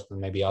Salesforce than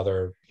maybe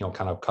other,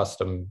 kind of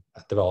custom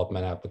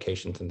development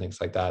applications and things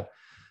like that,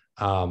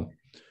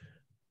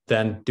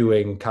 than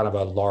doing kind of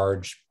a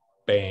large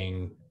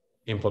bang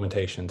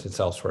implementations in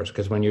Salesforce.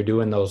 Because when you're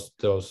doing those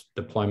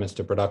deployments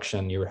to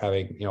production, you're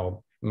having,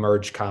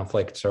 merge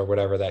conflicts or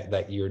whatever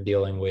that you're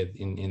dealing with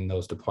in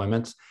those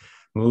deployments.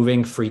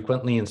 Moving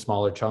frequently in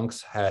smaller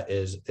chunks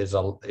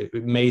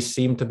it may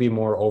seem to be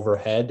more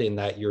overhead in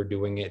that you're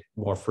doing it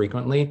more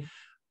frequently,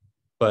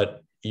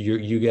 but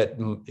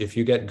if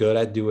you get good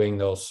at doing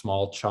those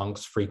small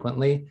chunks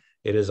frequently,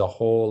 it is a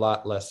whole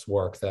lot less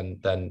work than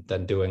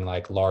doing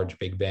like large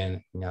big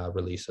bang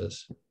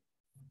releases.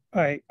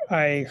 I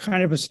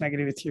 100%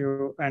 agree with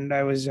you. And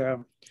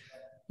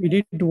we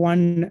did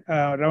one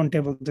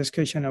roundtable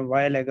discussion a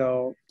while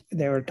ago.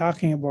 They were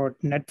talking about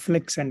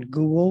Netflix and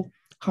Google,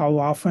 how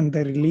often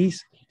they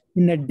release.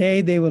 In a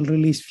day, they will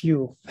release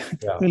few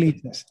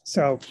releases.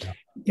 So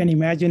you can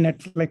imagine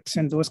Netflix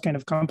and those kind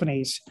of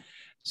companies.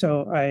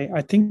 So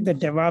I think the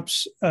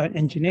DevOps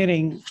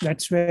engineering,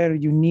 that's where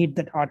you need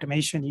that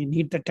automation, you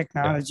need the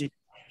technology.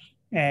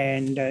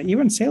 And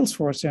even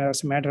Salesforce,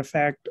 as a matter of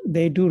fact,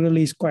 they do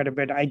release quite a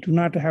bit. I do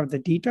not have the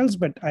details,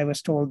 but I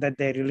was told that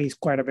they release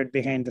quite a bit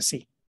behind the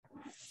scene.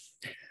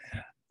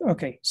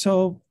 Okay,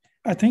 so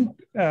I think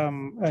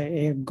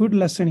a good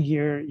lesson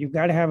here, you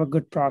got to have a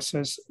good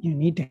process. You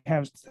need to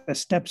have the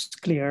steps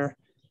clear.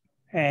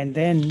 And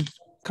then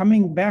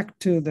coming back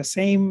to the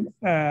same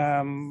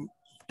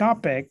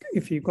topic,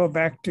 if you go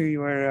back to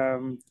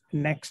your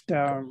next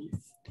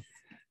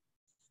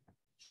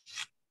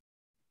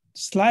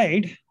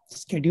slide,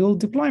 schedule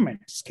deployment,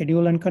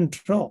 schedule and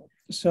control.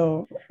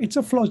 So it's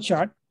a flow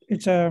chart.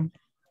 It's a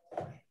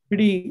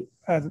pretty,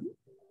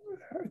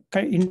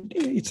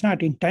 it's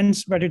not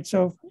intense, but it's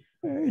a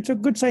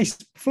good size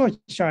flow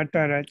chart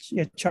or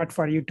a chart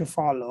for you to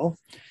follow.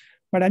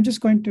 But I'm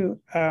just going to,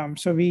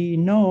 so we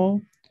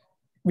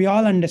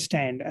all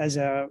understand as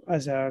a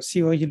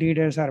COE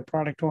leaders or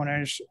product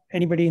owners,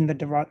 anybody in the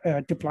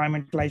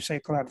deployment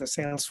lifecycle or the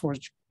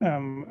Salesforce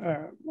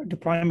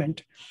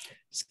deployment,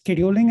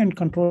 scheduling and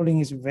controlling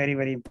is very,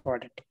 very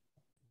important.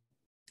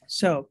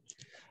 So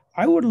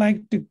I would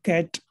like to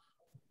get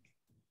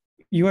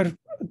your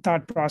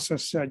thought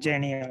process,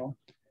 Jayneel.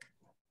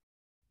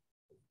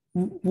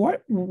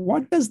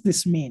 What does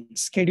this mean,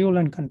 schedule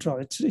and control?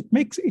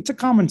 It's a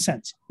common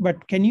sense,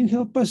 but can you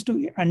help us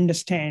to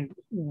understand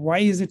why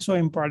is it so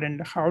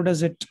important? How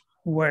does it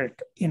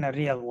work in a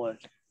real world?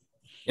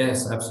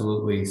 Yes,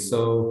 absolutely.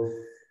 So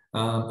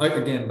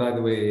Again, by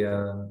the way,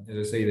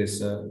 as I say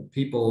this,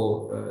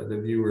 people, the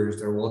viewers,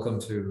 they're welcome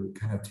to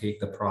kind of take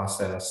the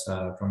process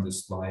from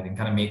this slide and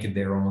kind of make it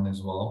their own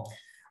as well.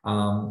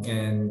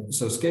 And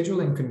so schedule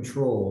and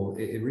control,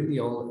 it really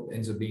all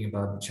ends up being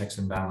about the checks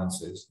and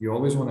balances. You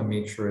always want to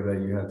make sure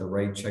that you have the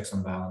right checks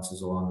and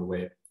balances along the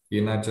way.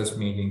 You're not just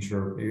making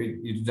sure,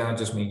 you're not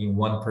just making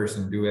one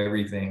person do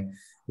everything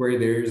where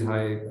there is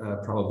high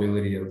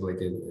probability of like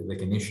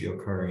an issue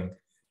occurring.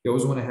 You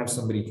always want to have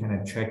somebody kind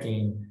of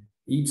checking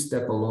each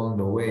step along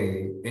the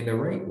way in the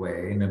right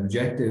way, in an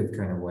objective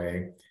kind of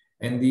way.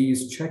 And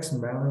these checks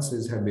and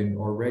balances have been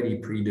already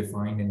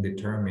predefined and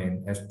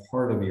determined as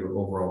part of your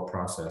overall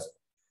process.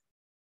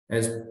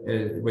 As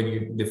when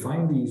you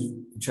define these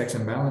checks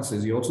and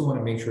balances, you also want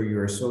to make sure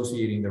you're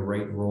associating the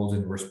right roles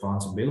and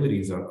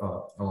responsibilities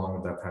along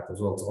with that path as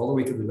well. So all the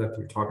way to the left,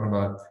 you're talking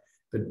about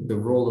the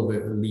role of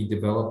the lead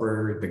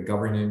developer, the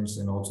governance,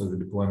 and also the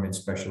deployment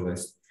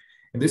specialist.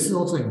 And this is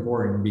also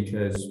important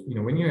because, you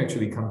know, when you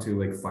actually come to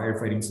like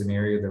firefighting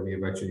scenario that we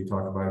have actually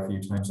talked about a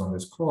few times on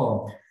this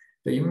call,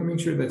 that you want to make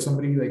sure that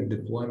somebody like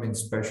deployment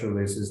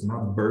specialist is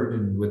not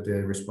burdened with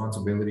the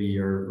responsibility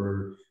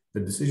or the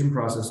decision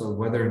process of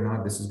whether or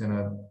not this is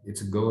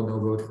it's a go, no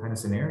go kind of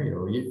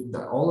scenario.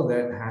 All of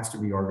that has to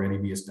be already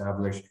be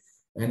established,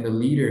 and the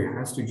leader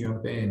has to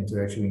jump in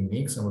to actually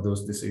make some of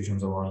those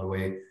decisions along the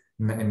way,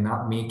 and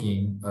not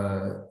making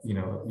you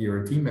know,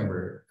 your team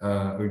member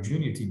or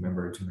junior team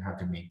member to have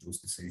to make those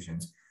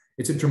decisions.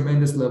 It's a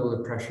tremendous level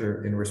of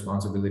pressure and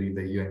responsibility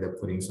that you end up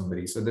putting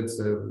somebody. So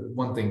that's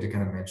one thing to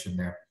kind of mention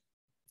there.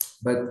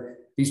 But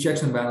these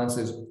checks and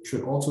balances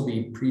should also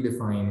be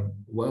predefined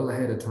well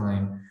ahead of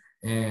time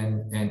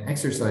and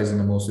exercised in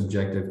the most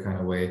objective kind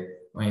of way,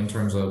 in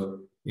terms of,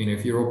 you know,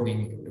 if you're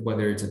opening,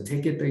 whether it's a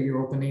ticket that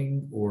you're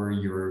opening or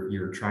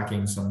you're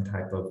tracking some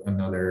type of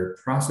another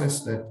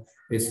process that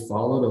is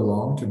followed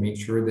along to make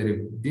sure that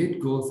it did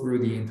go through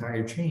the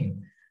entire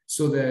chain,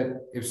 so that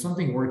if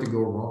something were to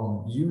go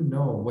wrong, you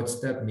know what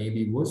step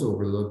maybe was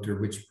overlooked or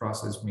which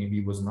process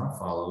maybe was not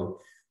followed,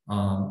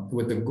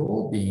 with the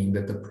goal being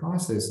that the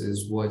process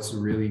is what's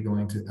really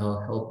going to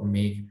help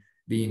make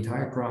the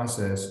entire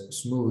process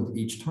smooth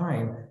each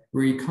time,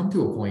 where you come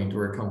to a point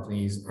where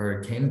companies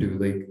can do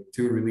like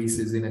 2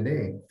 releases in a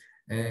day.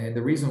 And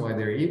the reason why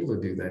they're able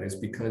to do that is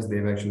because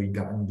they've actually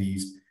gotten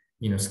these,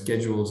 you know,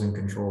 schedules and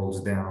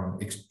controls down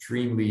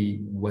extremely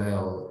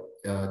well,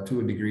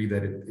 to a degree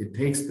that it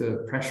takes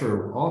the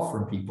pressure off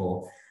from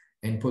people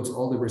and puts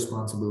all the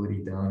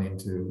responsibility down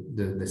into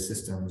the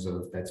systems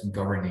that's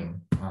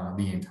governing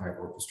the entire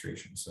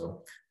orchestration.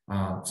 So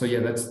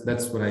yeah,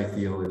 that's what I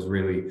feel is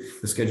really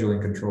the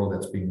scheduling control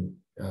that's being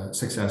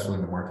successful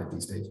in the market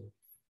these days.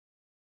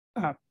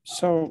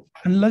 So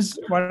unless,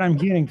 what I'm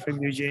hearing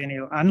from you,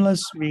 Jayneel,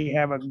 unless we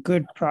have a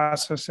good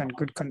process and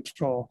good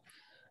control,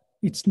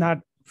 it's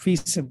not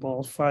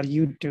feasible for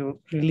you to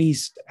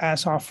release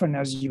as often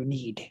as you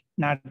need,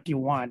 not you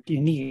want,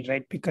 you need,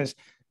 right? Because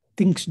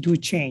things do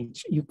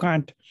change. You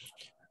can't,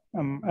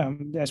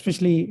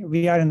 especially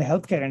we are in the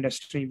healthcare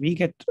industry, we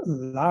get a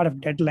lot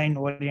of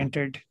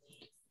deadline-oriented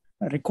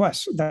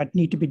requests that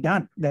need to be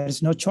done.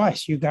 There's no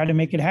choice. You got to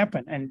make it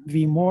happen. And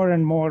we more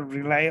and more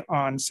rely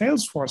on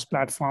Salesforce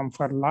platform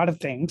for a lot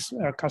of things,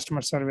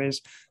 customer service,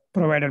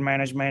 provider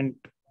management,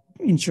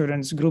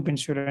 insurance, group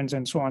insurance,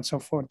 and so on and so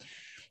forth.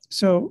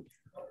 So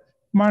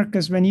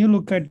Markus, when you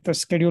look at the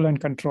schedule and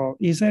control,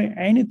 is there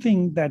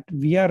anything that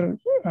we are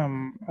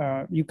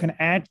you can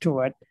add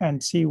to it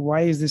and see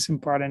why is this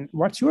important?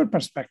 What's your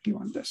perspective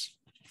on this?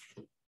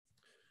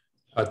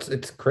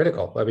 It's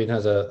critical. I mean,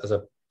 as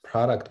a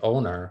product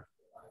owner,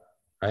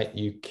 right?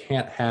 I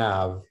can't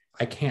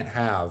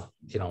have,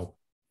 you know,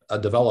 a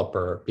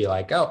developer be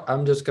like, oh,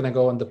 I'm just going to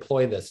go and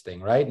deploy this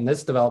thing, right? And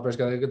this developer is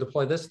going to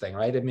deploy this thing,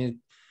 right? I mean,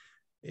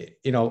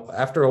 you know,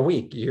 after a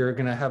week, you're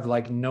going to have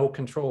like no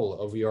control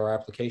over your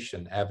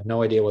application, have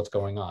no idea what's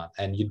going on.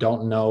 And you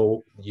don't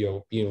know,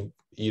 you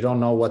don't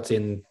know what's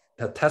in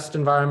the test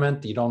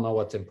environment. You don't know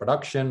what's in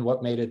production,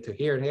 what made it to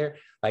here and here.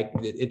 Like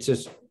it's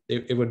just,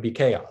 it would be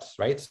chaos,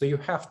 right? So you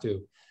have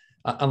to,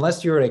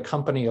 unless you're a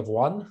company of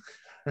one,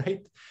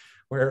 right?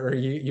 Where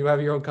you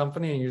have your own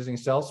company and using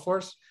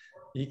Salesforce,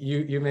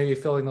 you may be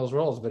filling those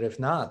roles, but if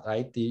not,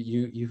 right,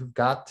 you've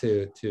got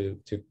to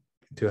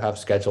have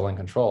schedule and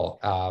control.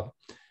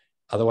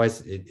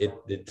 Otherwise,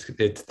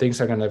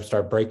 things are going to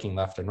start breaking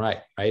left and right,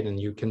 right? And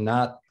you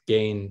cannot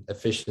gain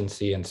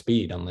efficiency and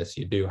speed unless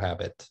you do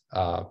have it,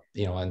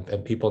 you know,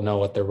 and people know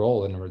what their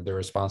role and their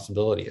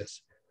responsibility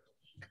is.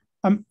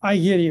 I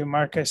hear you,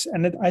 Markus,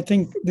 and I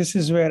think this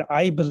is where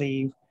I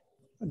believe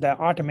the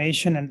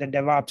automation and the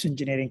DevOps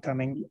engineering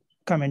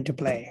come into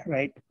play,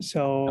 right?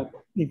 So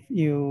if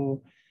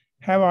you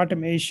have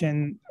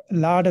automation, a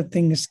lot of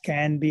things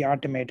can be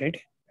automated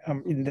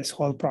in this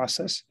whole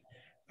process.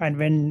 And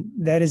when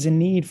there is a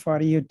need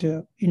for you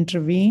to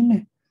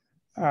intervene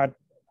to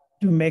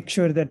make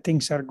sure that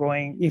things are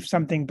going, if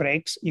something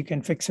breaks, you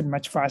can fix it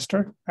much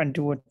faster and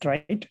do it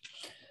right.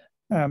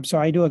 So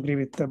I do agree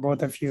with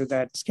both of you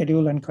that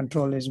schedule and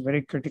control is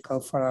very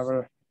critical for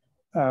our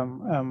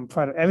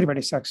for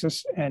everybody's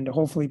success. And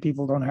hopefully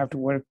people don't have to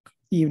work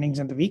evenings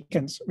and the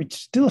weekends, which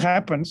still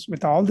happens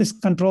with all these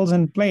controls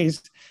in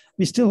place.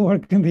 We still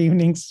work in the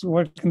evenings,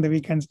 work in the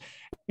weekends.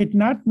 It's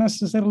not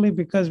necessarily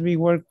because we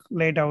work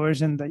late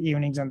hours in the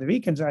evenings and the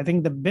weekends. I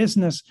think the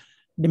business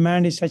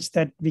demand is such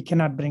that we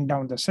cannot bring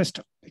down the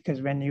system,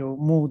 because when you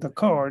move the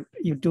code,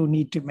 you do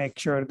need to make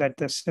sure that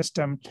the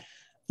system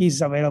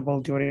is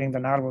available during the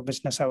normal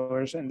business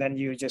hours, and then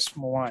you just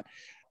move on.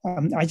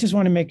 I just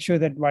want to make sure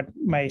that what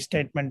my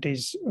statement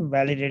is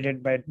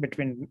validated by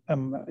between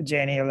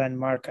Jayneel and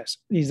Markus.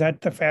 Is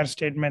that the fair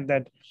statement,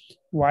 that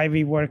why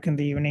we work in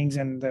the evenings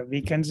and the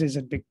weekends? Is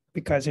it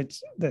because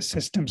it's the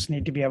systems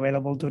need to be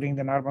available during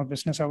the normal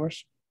business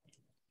hours?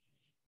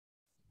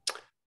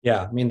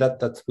 Yeah, I mean,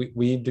 that's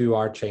we do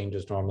our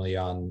changes normally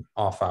on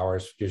off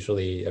hours.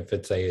 Usually if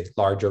it's a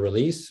larger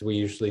release, we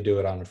usually do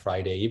it on a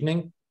Friday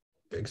evening,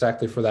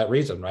 exactly for that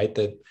reason, right?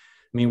 That,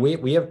 I mean,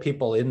 we have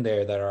people in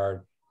there that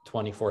are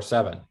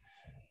 24/7.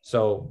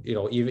 So, you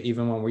know,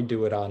 even when we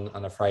do it on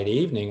a Friday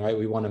evening, right,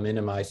 we want to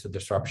minimize the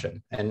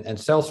disruption. And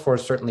Salesforce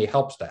certainly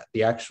helps that.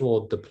 The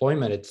actual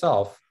deployment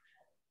itself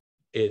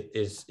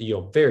is you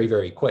know, very,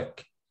 very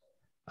quick.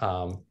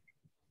 You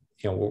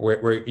know,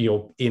 we're you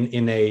know,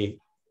 in a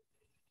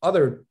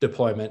other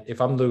deployment,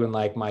 if I'm doing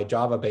like my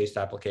Java-based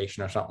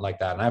application or something like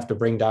that, and I have to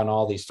bring down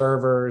all these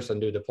servers and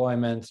do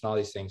deployments and all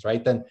these things,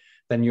 right?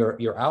 Then your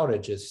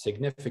outage is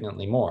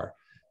significantly more.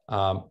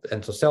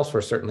 And so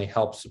Salesforce certainly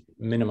helps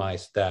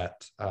minimize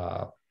that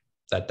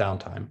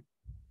downtime.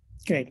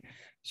 Great.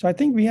 So I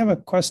think we have a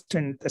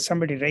question that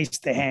somebody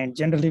raised their hand.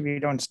 Generally, we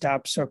don't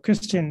stop. So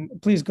Christian,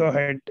 please go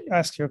ahead,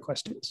 ask your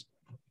questions.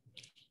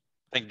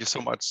 Thank you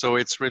so much. So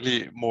it's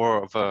really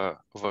more of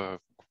a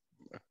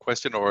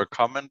question or a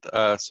comment.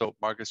 So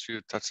Markus, you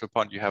touched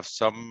upon, you have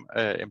some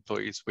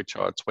employees which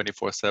are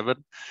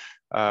 24/7,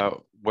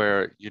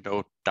 where, you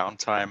know,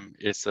 downtime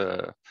is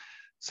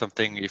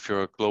something. If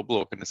you're a global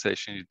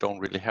organization, you don't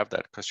really have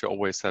that, because you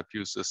always have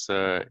users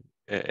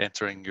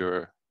entering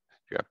your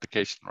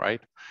application,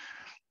 right?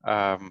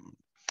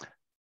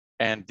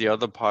 And the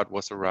other part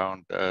was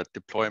around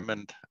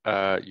deployment.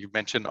 You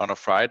mentioned on a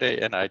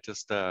Friday, and I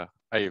just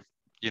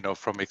you know,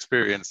 from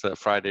experience,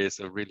 Friday is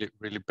a really,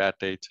 really bad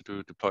day to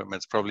do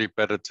deployments. Probably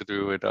better to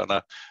do it on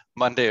a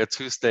Monday or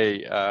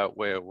Tuesday,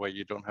 where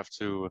you don't have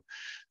to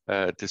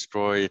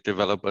destroy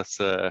developers'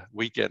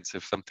 weekends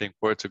if something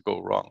were to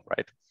go wrong,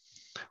 right?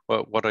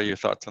 Well, what are your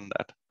thoughts on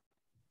that?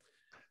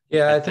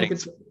 Yeah, and I think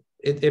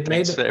it made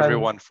thanks to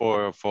everyone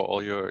for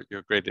all your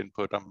great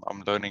input.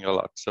 I'm learning a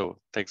lot, so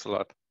thanks a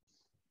lot.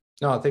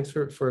 No, thanks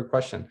for your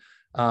question.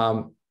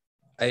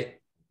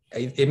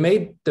 It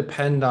may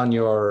depend on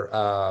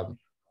your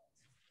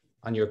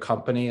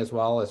company as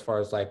well, as far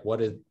as like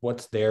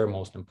what's their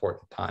most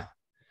important time.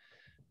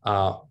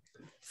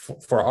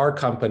 For our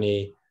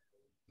company,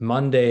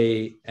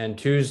 Monday and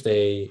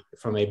Tuesday,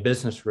 from a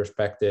business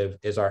perspective,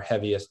 is our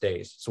heaviest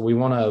days. So we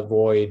want to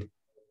avoid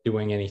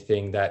doing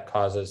anything that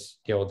causes,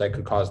 you know, that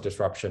could cause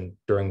disruption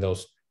during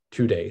those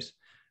 2 days.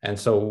 And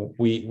so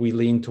we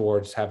lean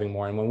towards having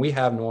more. And when we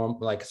have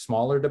like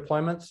smaller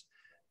deployments,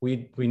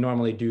 we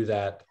normally do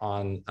that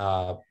on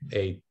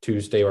a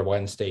Tuesday or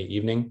Wednesday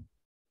evening.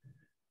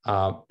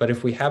 But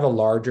if we have a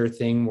larger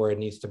thing where it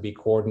needs to be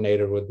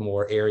coordinated with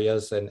more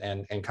areas and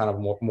kind of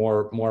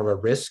more of a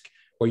risk,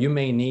 where you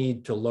may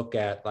need to look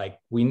at, like,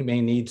 we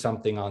may need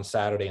something on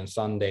Saturday and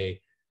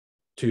Sunday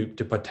to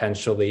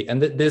potentially,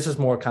 and this is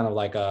more kind of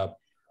like a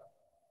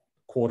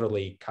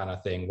quarterly kind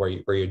of thing where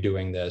you're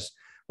doing this,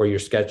 where you're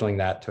scheduling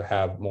that to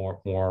have more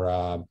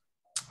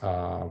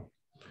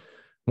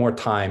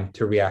time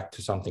to react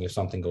to something if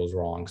something goes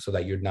wrong, so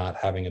that you're not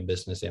having a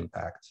business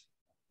impact.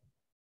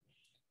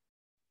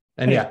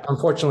 And yeah,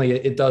 unfortunately,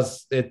 it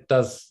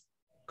does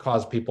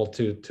cause people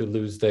to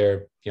lose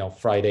their, you know,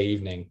 Friday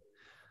evening.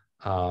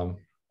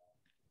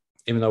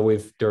 Even though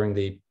during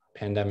the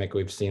pandemic,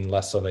 we've seen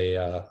less of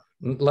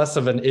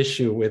an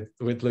issue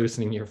with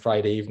losing your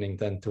Friday evening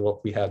than to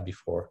what we had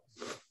before.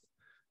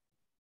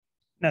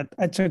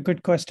 That's a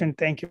good question.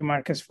 Thank you,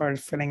 Markus, for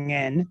filling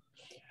in.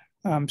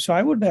 So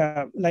I would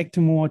like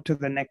to move on to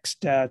the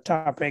next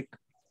topic.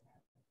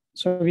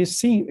 So we're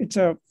seeing it's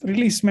a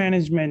release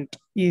management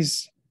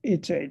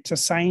it's a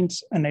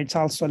science, and it's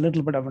also a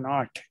little bit of an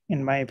art,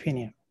 in my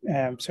opinion.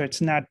 So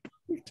it's not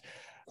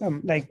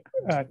like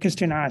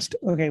Christian asked,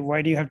 okay,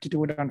 why do you have to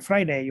do it on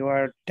Friday? You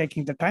are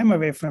taking the time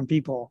away from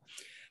people.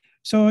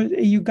 So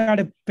you got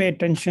to pay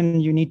attention.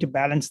 You need to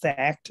balance the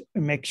act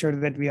and make sure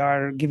that we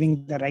are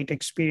giving the right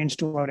experience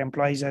to our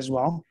employees as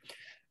well.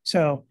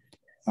 So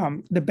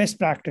the best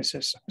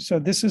practices. So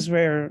this is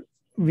where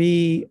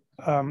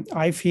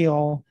I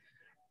feel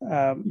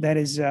there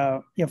is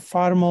a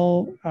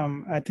formal,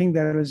 I think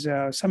there was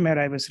somewhere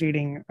I was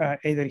reading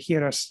either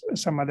here or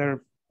some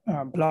other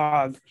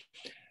blog.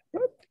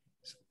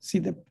 See,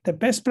 the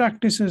best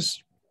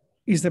practices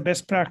is the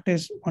best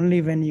practice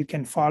only when you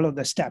can follow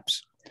the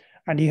steps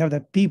and you have the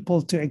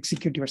people to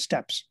execute your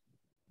steps.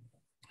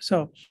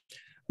 So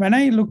when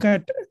I look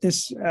at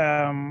this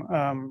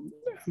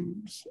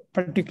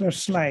particular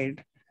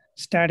slide,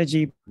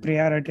 strategy,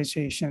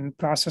 prioritization,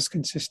 process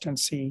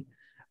consistency,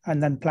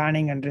 and then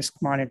planning and risk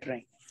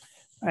monitoring.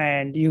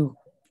 And you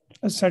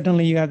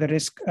certainly you have the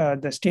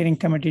the steering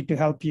committee to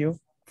help you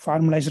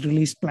formalize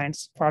release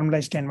plans,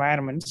 formalized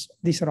environments.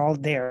 These are all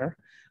there.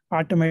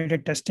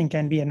 Automated testing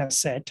can be an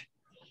asset.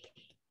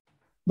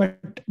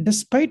 But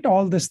despite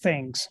all these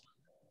things,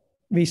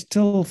 we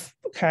still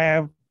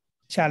have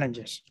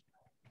challenges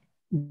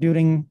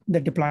during the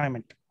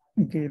deployment.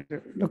 Okay,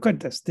 look at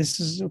this. This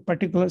is a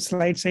particular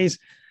slide says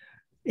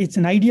it's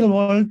an ideal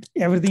world,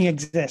 everything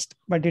exists,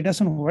 but it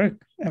doesn't work.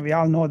 And we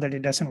all know that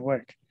it doesn't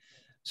work.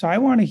 So I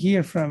want to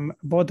hear from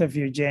both of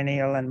you,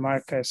 Jayneel and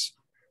Markus,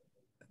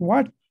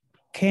 what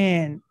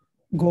can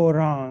go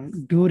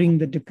wrong during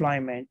the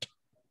deployment?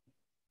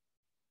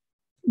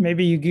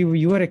 Maybe you give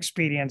your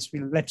experience.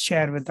 Let's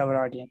share with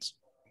our audience.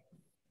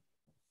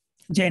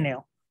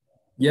 Jayneel.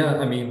 Yeah,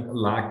 I mean,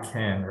 lack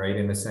can, right?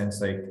 In the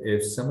sense, like,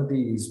 if some of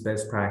these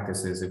best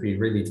practices, if we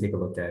really take a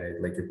look at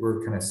it, like if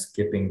we're kind of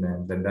skipping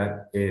them, then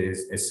that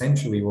is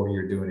essentially what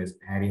you're doing is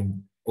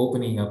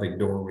opening up a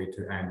doorway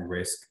to add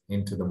risk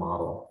into the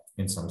model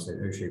in some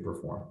shape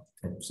or form.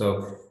 Okay.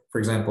 So, for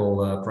example,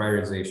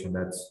 prioritization,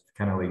 that's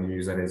kind of like you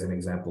use that as an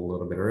example a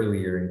little bit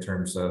earlier in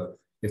terms of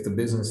if the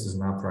business is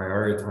not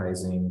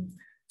prioritizing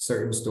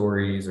certain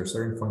stories or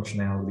certain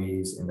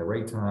functionalities in the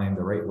right time,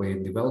 the right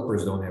way,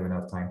 developers don't have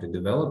enough time to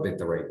develop it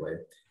the right way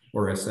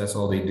or assess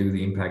all they do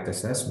the impact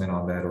assessment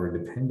on that or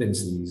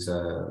dependencies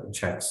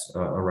checks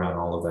around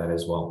all of that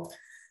as well.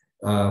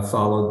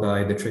 Followed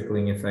by the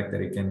trickling effect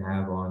that it can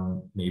have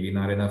on maybe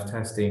not enough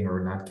testing or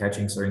not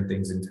catching certain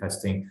things in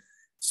testing.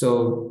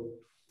 So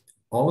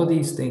all of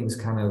these things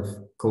kind of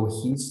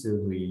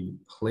cohesively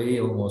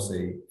play almost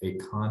a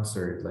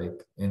concert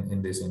like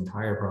in this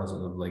entire process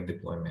of like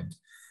deployment.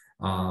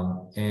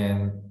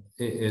 And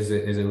as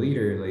a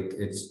leader, like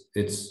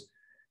it's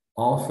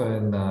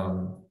often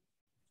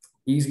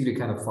easy to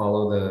kind of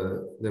follow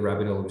the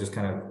rabbit hole of just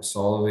kind of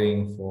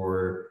solving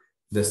for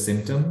the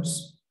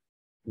symptoms,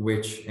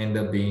 which end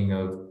up being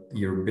of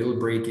your build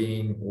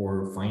breaking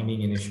or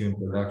finding an issue in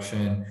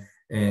production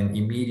and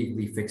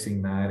immediately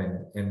fixing that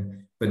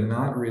but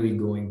not really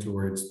going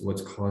towards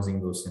what's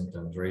causing those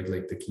symptoms, right?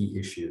 Like the key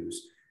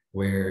issues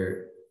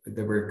where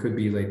it could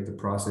be like the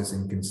process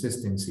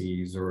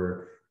inconsistencies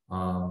or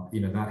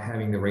not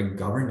having the right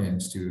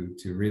governance to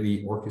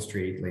really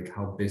orchestrate like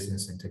how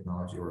business and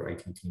technology or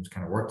IT teams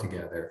kind of work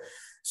together.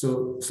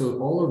 So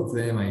all of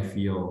them, I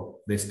feel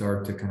they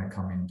start to kind of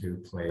come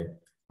into play.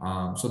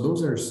 So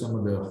those are some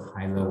of the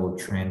high level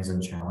trends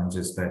and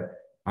challenges that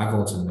I've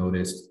also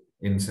noticed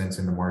in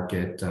the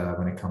market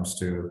when it comes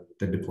to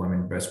the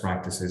deployment best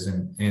practices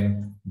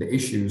and the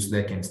issues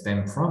that can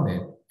stem from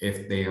it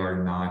if they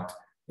are not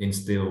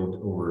instilled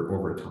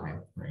over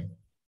time, right?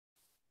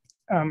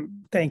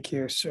 Thank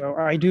you. So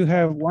I do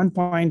have one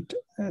point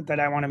that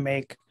I want to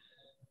make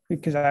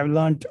because I've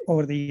learned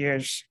over the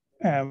years.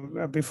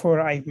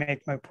 Before I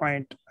make my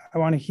point, I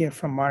want to hear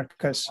from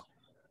Markus.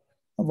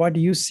 What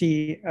do you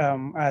see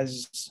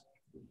as,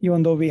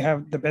 even though we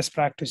have the best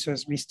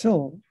practices, we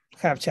still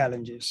have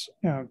challenges,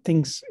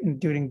 things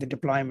during the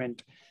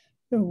deployment.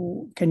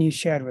 Can you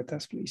share with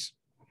us, please?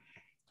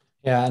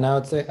 Yeah, and I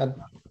would say I'd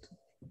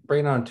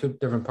break it on two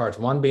different parts.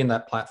 One being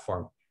that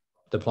platform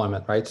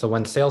deployment, right? So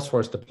when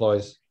Salesforce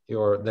deploys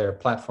their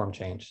platform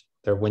change,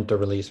 their winter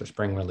release or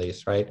spring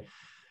release, right?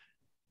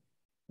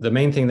 The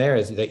main thing there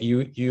is that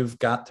you've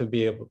got to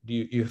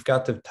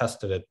have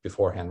tested it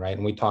beforehand, right?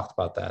 And we talked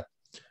about that.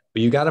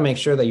 But you got to make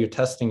sure that you're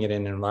testing it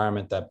in an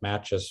environment that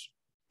matches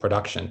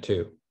production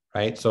too,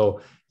 right?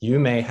 So you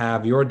may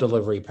have your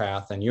delivery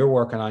path and you're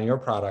working on your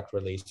product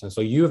release. And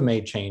so you've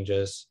made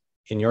changes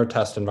in your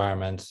test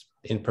environments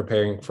in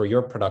preparing for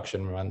your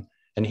production run.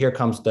 And here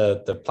comes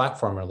the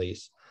platform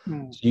release.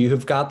 So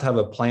you've got to have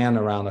a plan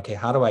around, okay,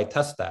 how do I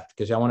test that?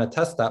 Because I want to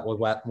test that with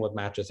what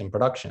matches in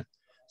production.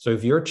 So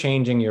if you're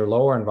changing your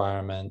lower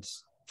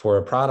environments for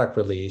a product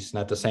release, and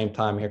at the same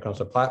time, here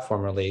comes a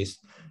platform release,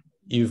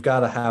 you've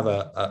got to have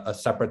a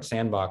separate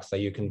sandbox that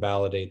you can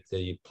validate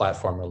the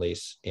platform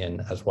release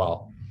in as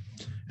well.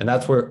 And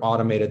that's where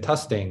automated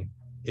testing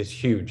is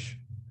huge,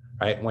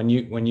 right?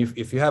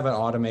 If you have an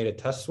automated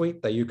test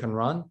suite that you can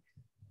run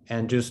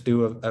and just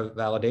do a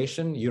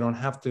validation, you don't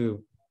have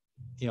to,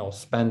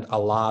 spend a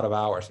lot of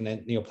hours. And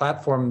then,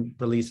 platform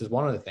release is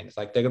one of the things.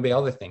 Like there could be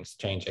other things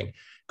changing.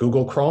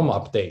 Google Chrome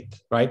update,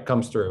 right,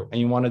 comes through, and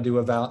you want to do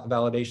a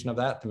validation of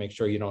that to make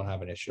sure you don't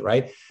have an issue,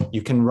 right?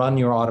 You can run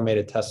your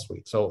automated test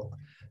suite. So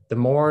the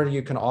more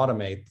you can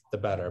automate, the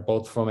better,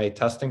 both from a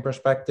testing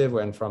perspective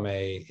and from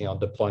a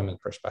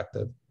deployment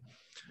perspective.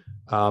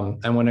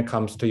 And when it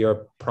comes to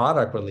your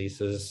product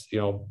releases,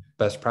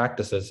 best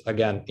practices,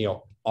 again,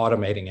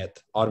 automating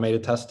it.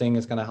 Automated testing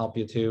is going to help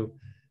you too.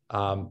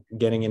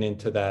 Getting it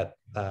into that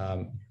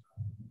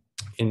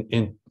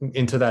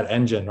into that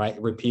engine, right?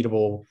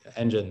 Repeatable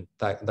engine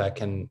that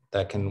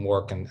can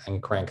work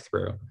and crank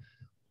through.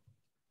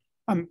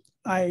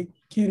 I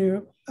hear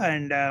you,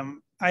 and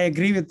I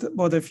agree with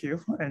both of you.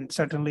 And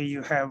certainly,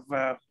 you have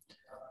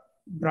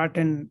brought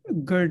in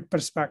good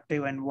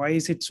perspective and why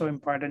is it so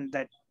important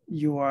that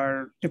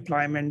your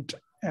deployment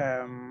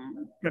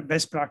the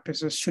best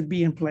practices should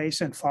be in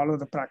place and follow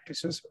the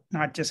practices.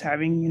 Not just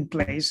having in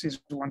place is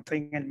one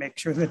thing, and make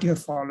sure that you're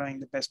following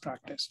the best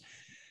practice.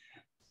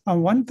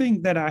 One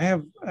thing that I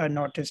have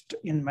noticed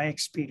in my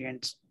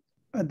experience,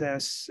 the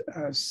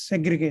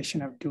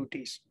segregation of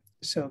duties.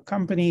 So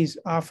companies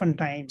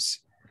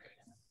oftentimes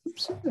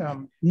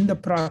in the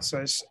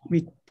process,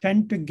 we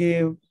tend to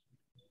give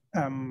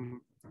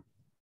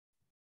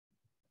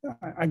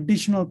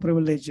additional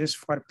privileges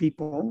for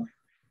people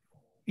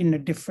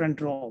in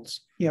different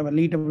roles. You have a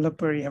lead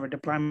developer, you have a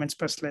deployment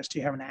specialist,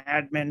 you have an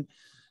admin,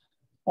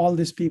 all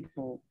these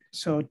people.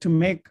 So to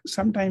make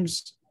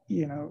sometimes,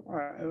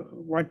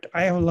 what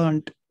I have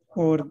learned,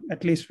 or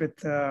at least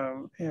with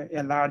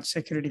a large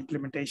security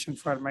implementation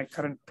for my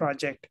current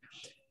project,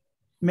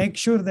 make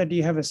sure that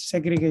you have a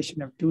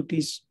segregation of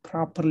duties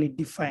properly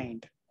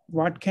defined.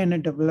 What can a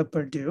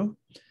developer do?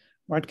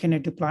 What can a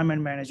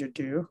deployment manager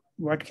do?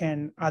 What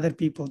can other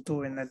people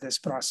do in this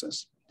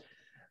process?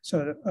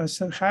 So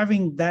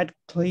having that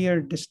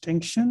clear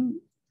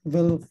distinction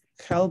will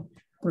help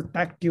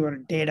protect your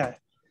data,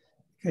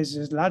 because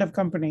there's a lot of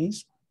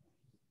companies,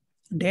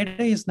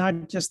 data is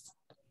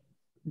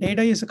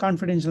a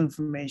confidential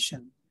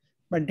information,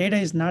 but data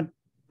is not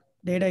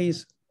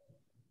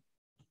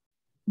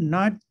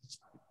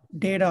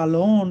data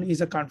alone is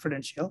a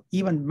confidential,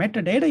 even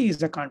metadata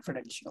is a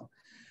confidential.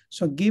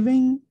 So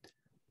giving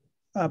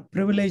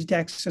privileged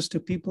access to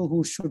people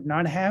who should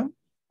not have,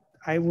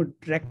 I would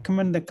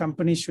recommend the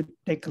company should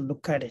take a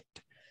look at it,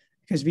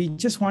 because we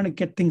just want to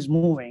get things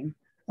moving.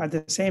 At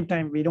the same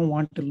time, we don't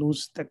want to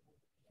lose the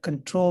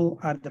control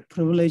or the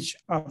privilege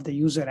of the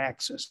user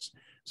access.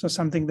 So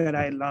something that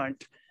I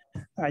learned,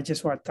 I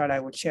just thought I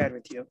would share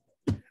with you.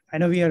 I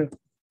know we are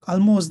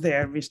almost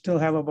there. We still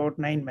have about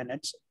 9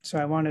 minutes. So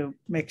I want to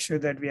make sure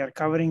that we are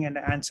covering and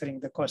answering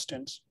the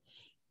questions.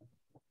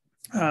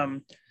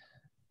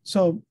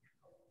 So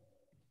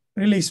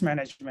release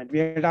management,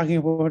 we are talking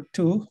about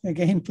two,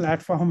 again,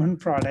 platform and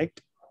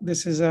product.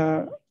 This is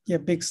a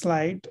big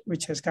slide,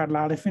 which has got a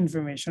lot of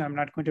information. I'm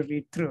not going to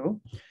read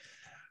through,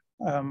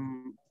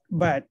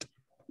 but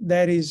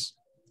there is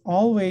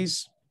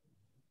always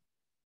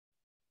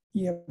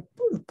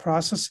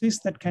processes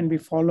that can be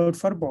followed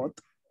for both.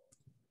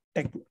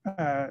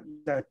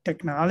 The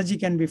technology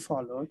can be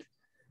followed,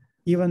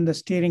 even the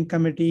steering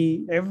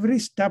committee, every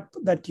step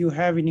that you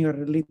have in your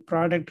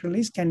product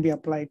release can be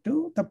applied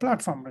to the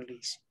platform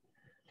release.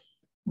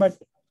 But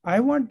I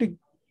want to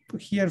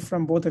hear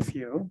from both of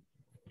you,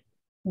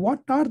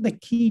 what are the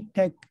key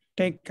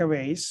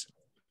takeaways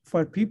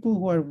for people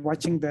who are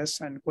watching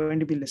this and going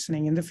to be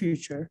listening in the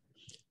future?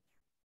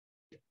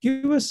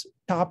 Give us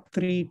top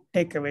 3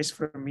 takeaways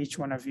from each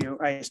one of you.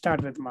 I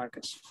start with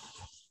Markus.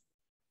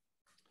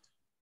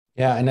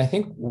 Yeah, and I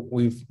think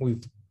we've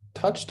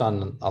touched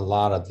on a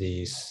lot of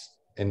these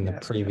in the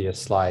previous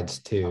slides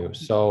too.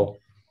 So,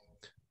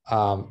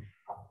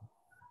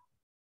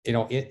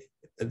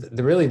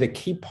 really the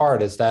key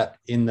part is that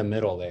in the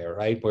middle there,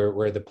 right,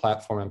 where the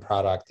platform and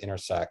product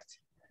intersect,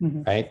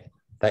 right?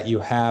 That you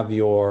have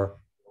your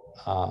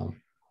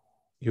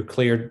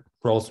clear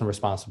roles and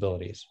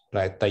responsibilities,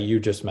 right? That you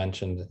just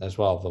mentioned as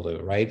well,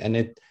 Velu, right?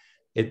 And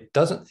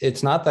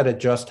it's not that it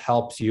just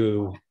helps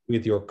you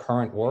with your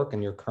current work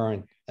and your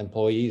current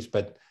employees,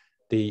 but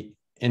the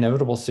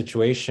inevitable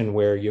situation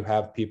where you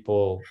have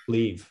people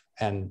leave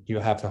and you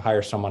have to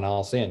hire someone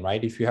else in,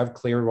 right? If you have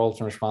clear roles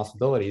and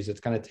responsibilities, it's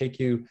going to take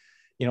you,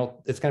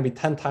 it's going to be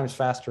 10 times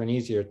faster and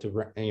easier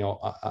to,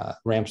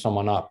 ramp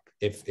someone up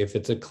if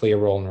it's a clear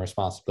role and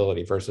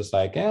responsibility versus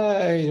like,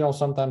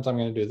 sometimes I'm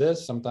going to do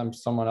this,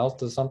 sometimes someone else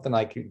does something.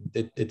 Like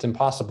it's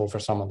impossible for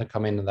someone to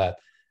come into that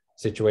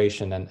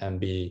situation and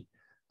be,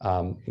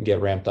 get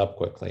ramped up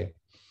quickly.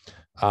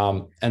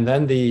 And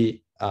then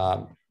the,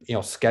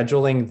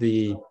 scheduling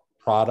the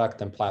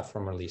product and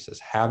platform releases,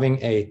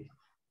 having a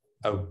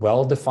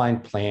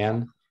well-defined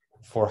plan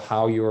for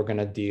how you are going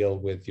to deal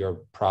with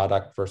your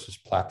product versus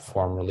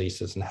platform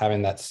releases and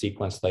having that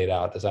sequence laid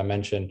out. As I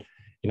mentioned,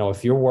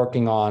 if you're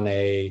working on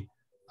a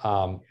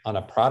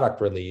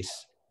product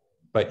release,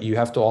 but you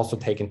have to also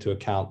take into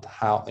account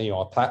how,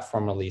 a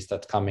platform release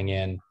that's coming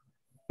in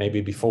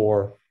maybe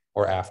before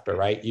or after,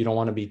 right? You don't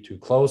want to be too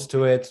close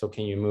to it. So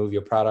can you move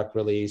your product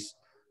release?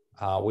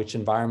 Which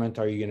environment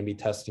are you going to be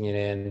testing it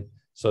in?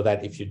 So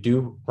that if you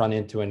do run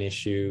into an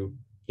issue,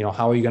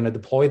 how are you going to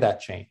deploy that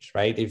change,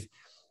 right?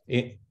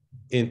 And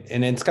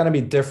it's going to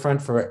be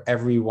different for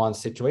everyone's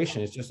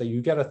situation. It's just that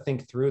you got to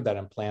think through that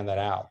and plan that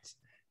out.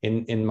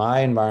 In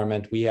my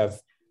environment, we have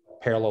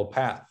parallel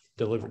path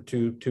delivered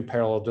two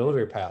parallel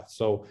delivery paths.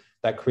 So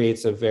that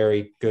creates a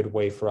very good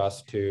way for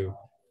us to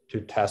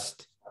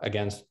test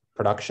against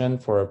production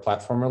for a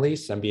platform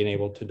release and being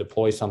able to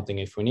deploy something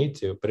if we need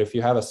to. But if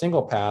you have a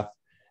single path,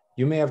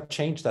 you may have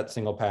changed that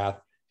single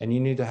path and you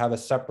need to have a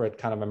separate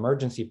kind of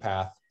emergency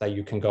path that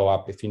you can go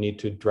up if you need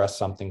to address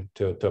something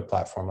to a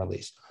platform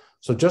release.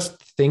 So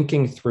just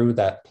thinking through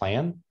that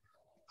plan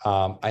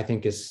I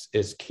think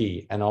is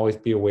key, and always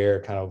be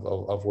aware kind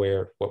of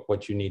where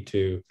what you need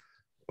to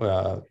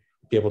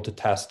be able to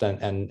test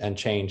and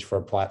change for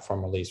a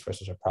platform release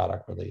versus a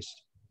product release.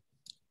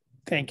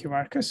 Thank you,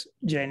 Markus.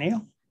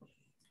 Jayneel?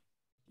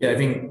 Yeah, I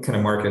think kind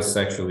of Markus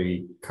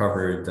actually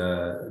covered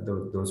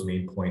those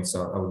main points.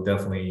 So I would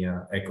definitely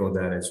echo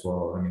that as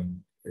well. I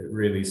mean,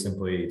 really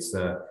simply, it's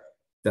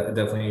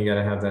definitely you got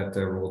to have that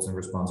roles and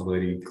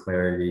responsibility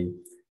clarity.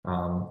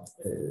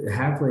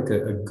 Have like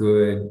a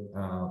good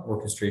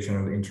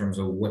orchestration in terms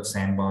of what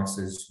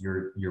sandboxes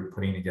you're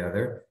putting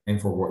together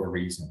and for what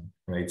reason,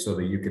 right? So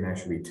that you can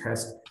actually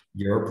test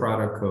your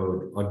product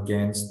code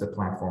against the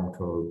platform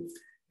code.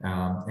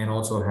 And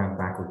also have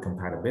backward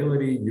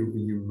compatibility.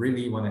 You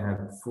really want to have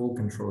full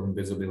control and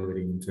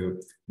visibility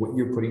into what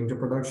you're putting into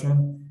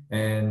production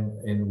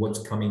and what's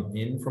coming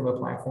in from the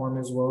platform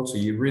as well. So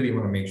you really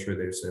want to make sure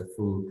there's a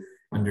full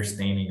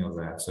understanding of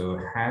that. So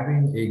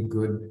having a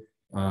good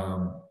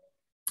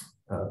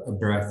a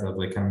breadth of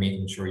like kind of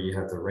making sure you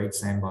have the right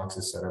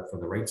sandboxes set up for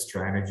the right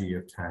strategy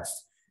of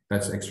test.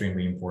 That's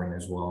extremely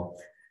important as well.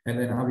 And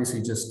then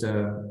obviously just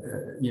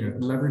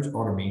leverage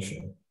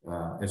automation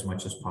as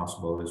much as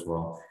possible as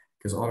well,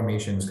 because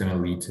automation is going to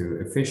lead to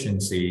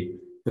efficiency,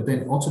 but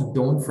then also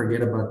don't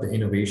forget about the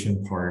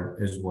innovation part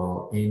as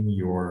well in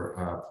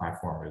your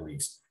platform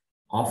release.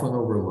 Often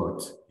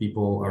overlooked,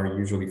 people are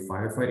usually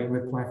firefighting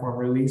with platform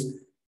release,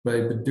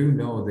 but do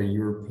know that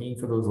you're paying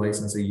for those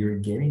licenses, you're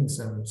getting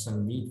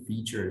some neat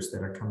features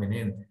that are coming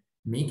in.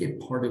 Make it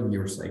part of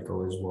your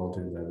cycle as well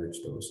to leverage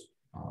those.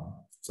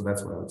 So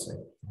that's what I would say.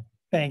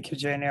 Thank you,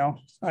 Jayneel.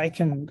 I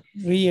can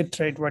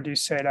reiterate what you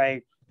said.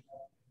 I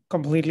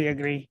completely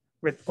agree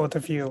with both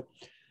of you.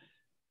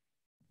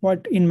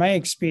 What, in my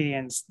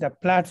experience, the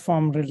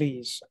platform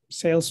release,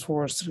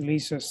 Salesforce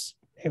releases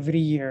every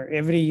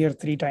year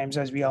 3 times,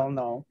 as we all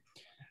know.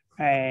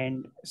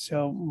 And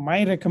so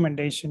my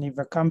recommendation, if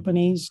the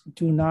companies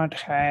do not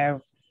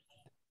have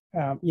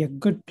a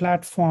good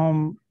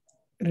platform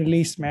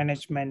release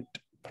management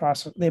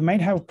process, they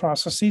might have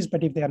processes,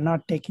 but if they are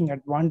not taking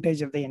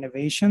advantage of the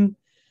innovation,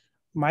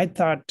 my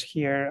thought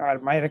here, or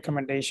my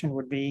recommendation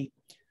would be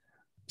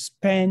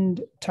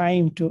spend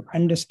time to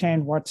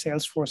understand what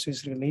Salesforce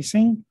is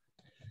releasing,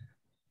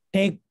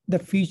 take the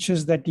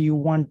features that you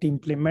want to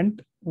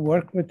implement,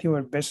 work with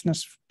your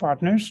business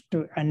partners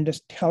to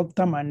help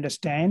them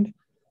understand.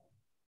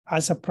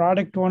 As a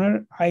product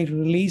owner, I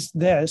release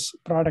this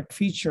product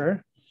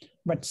feature,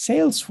 but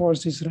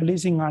Salesforce is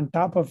releasing on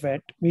top of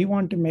it. We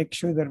want to make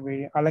sure that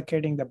we're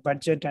allocating the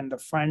budget and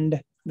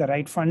the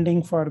right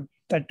funding for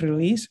that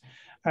release,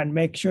 and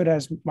make sure,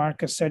 as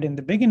Markus said in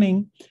the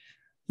beginning,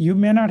 you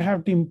may not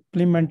have to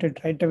implement it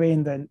right away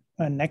in the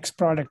next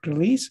product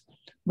release,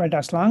 but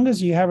as long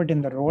as you have it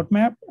in the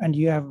roadmap and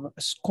you have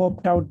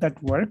scoped out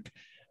that work,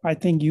 I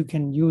think you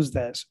can use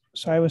this.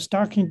 So I was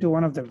talking to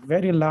one of the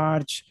very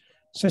large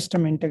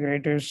system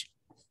integrators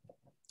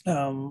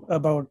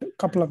about a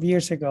couple of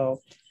years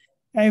ago.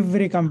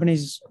 Many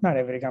companies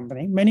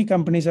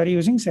are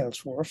using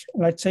Salesforce.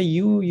 Let's say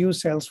you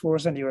use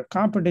Salesforce and your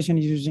competition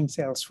is using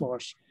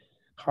Salesforce.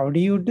 How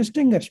do you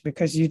distinguish?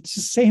 Because it's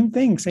the same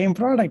thing, same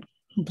product,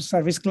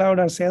 Service Cloud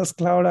or Sales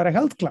Cloud or a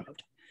Health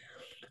Cloud.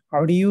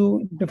 How do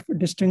you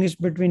distinguish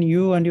between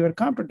you and your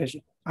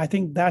competition? I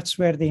think that's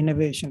where the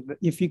innovation,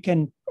 if you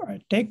can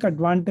take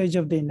advantage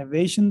of the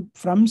innovation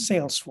from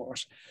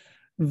Salesforce,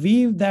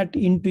 weave that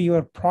into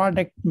your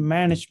product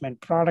management,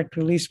 product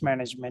release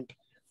management,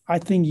 I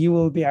think you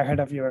will be ahead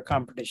of your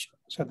competition.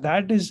 So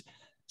that is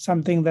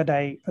something that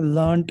I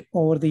learned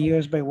over the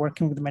years by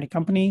working with many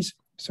companies.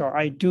 So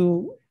I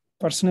do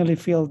personally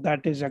feel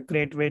that is a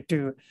great way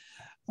to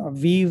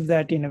weave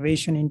that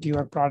innovation into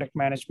your product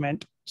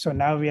management. So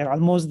now we are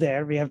almost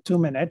there. We have 2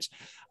 minutes.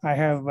 I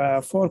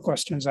have 4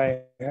 questions.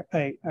 I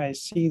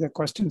see the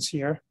questions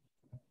here.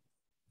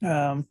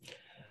 So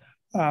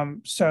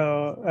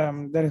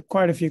there are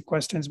quite a few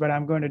questions, but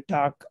I'm going to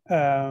talk.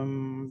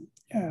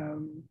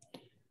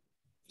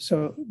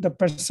 So the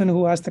person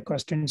who asked the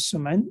question,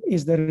 Suman,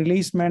 is the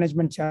release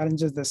management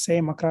challenges the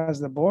same across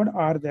the board?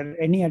 Are there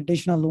any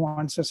additional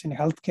nuances in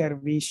healthcare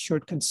we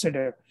should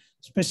consider?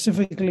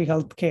 Specifically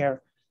healthcare,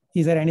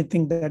 is there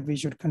anything that we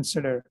should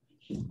consider?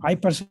 I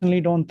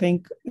personally don't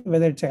think,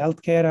 whether it's a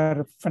healthcare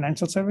or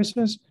financial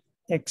services,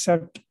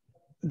 except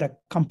the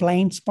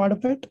compliance part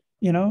of it,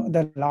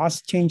 the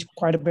laws change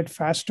quite a bit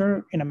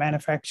faster in a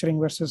manufacturing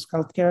versus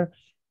healthcare.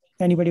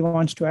 Anybody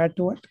wants to add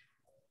to it?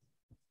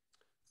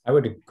 I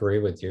would agree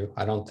with you.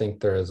 I don't think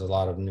there is a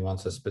lot of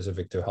nuances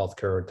specific to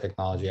healthcare or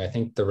technology. I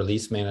think the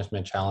release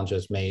management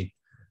challenges may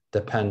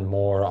depend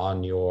more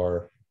on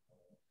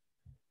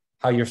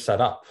how you're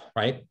set up,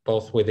 right?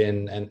 Both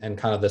within and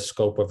kind of the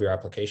scope of your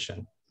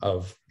application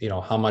of,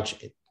 how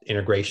much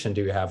integration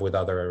do you have with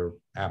other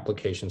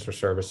applications or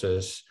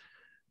services,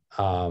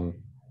 and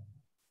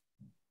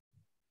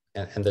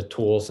the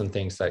tools and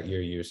things that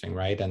you're using,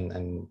 right?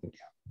 And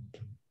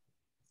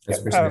yeah.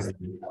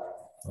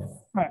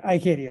 I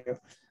hear you.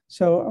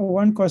 So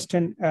one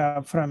question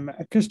from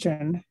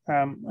Christian,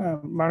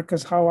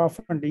 Markus, how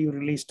often do you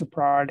release to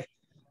prod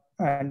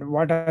and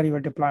what are your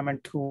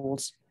deployment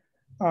tools?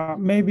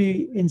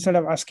 Maybe instead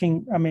of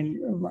asking,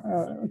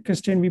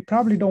 Christian, we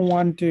probably don't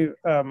want to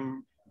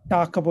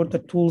talk about the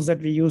tools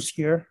that we use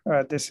here.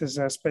 This is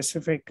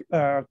specific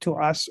to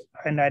us,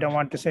 and I don't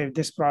want to say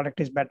this product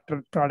is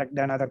better product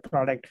than other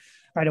product.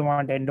 I don't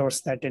want to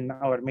endorse that in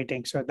our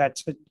meeting. So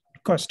that's a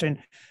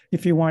question.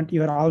 If you want,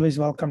 you are always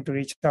welcome to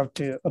reach out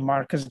to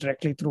Markus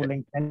directly through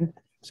LinkedIn.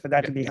 So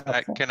that would be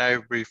helpful. Can I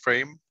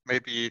reframe?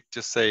 Maybe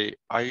just say,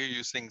 are you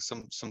using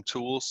some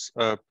tools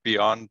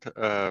beyond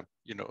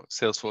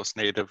Salesforce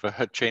native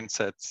chain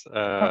sets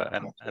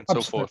and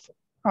so forth?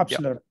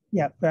 Absolutely,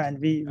 yeah. And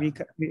we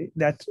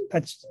that's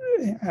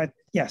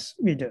yes,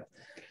 we do.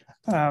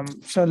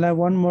 So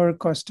one more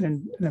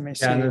question. Let me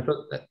see.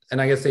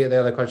 And I guess the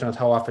other question is,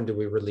 how often do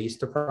we release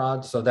the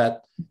prod?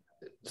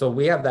 So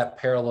we have that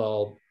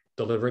parallel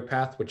delivery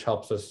path, which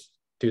helps us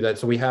do that.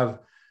 So we have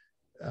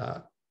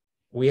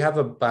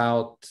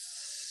about,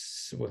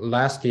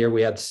 last year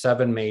we had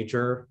 7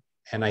 major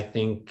and I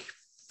think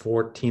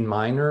 14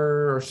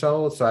 minor or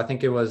so. So I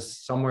think it was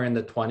somewhere in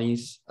the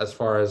 20s as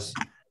far as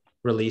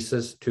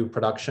releases to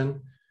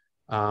production.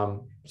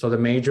 So the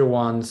major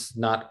ones,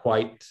 not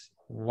quite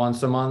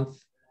once a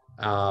month,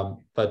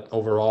 but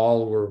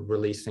overall we're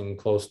releasing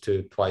close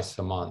to twice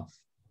a month.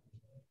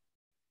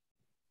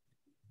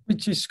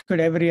 Which is good.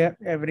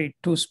 Every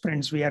 2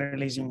 sprints we are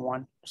releasing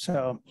one.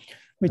 So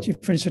which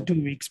if it's a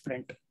 2-week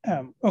sprint.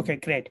 Okay,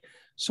 great.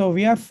 So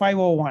we are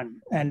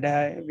 5:01 and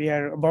we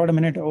are about a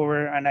minute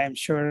over, and I'm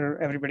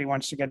sure everybody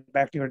wants to get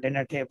back to your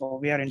dinner table.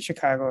 We are in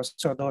Chicago,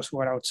 so those who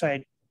are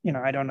outside,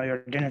 I don't know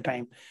your dinner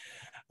time.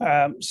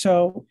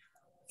 So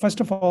first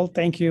of all,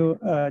 thank you,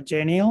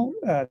 Jayneel.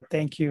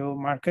 Thank you,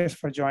 Markus,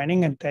 for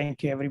joining, and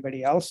thank you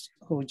everybody else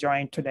who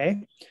joined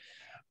today.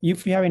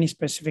 If you have any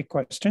specific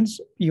questions,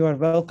 you are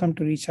welcome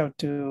to reach out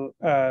to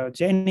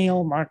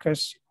Jayneel,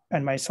 Markus,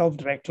 and myself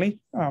directly.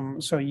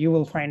 So you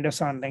will find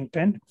us on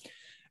LinkedIn.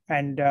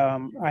 And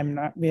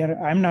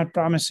I'm not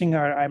promising,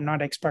 or I'm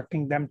not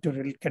expecting them to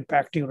really get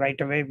back to you right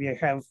away. We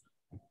have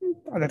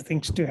other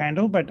things to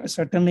handle, but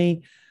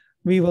certainly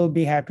we will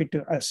be happy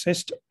to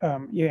assist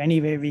you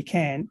any way we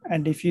can.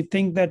 And if you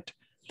think that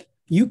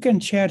you can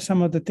share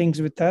some of the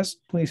things with us,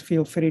 please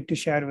feel free to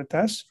share with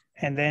us.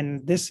 And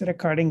then this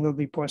recording will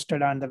be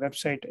posted on the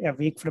website a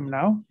week from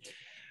now.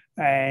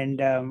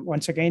 And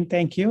once again,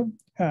 thank you.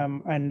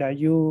 And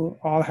you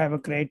all have a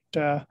great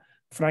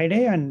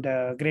Friday and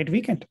a great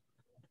weekend.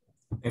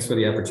 Thanks for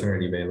the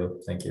opportunity,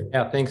 Velu. Thank you.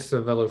 Yeah, thanks,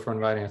 Velu, for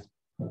inviting us.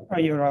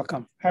 You're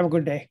welcome. Have a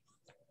good day.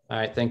 All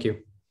right, thank you.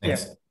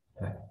 Thanks. Yeah.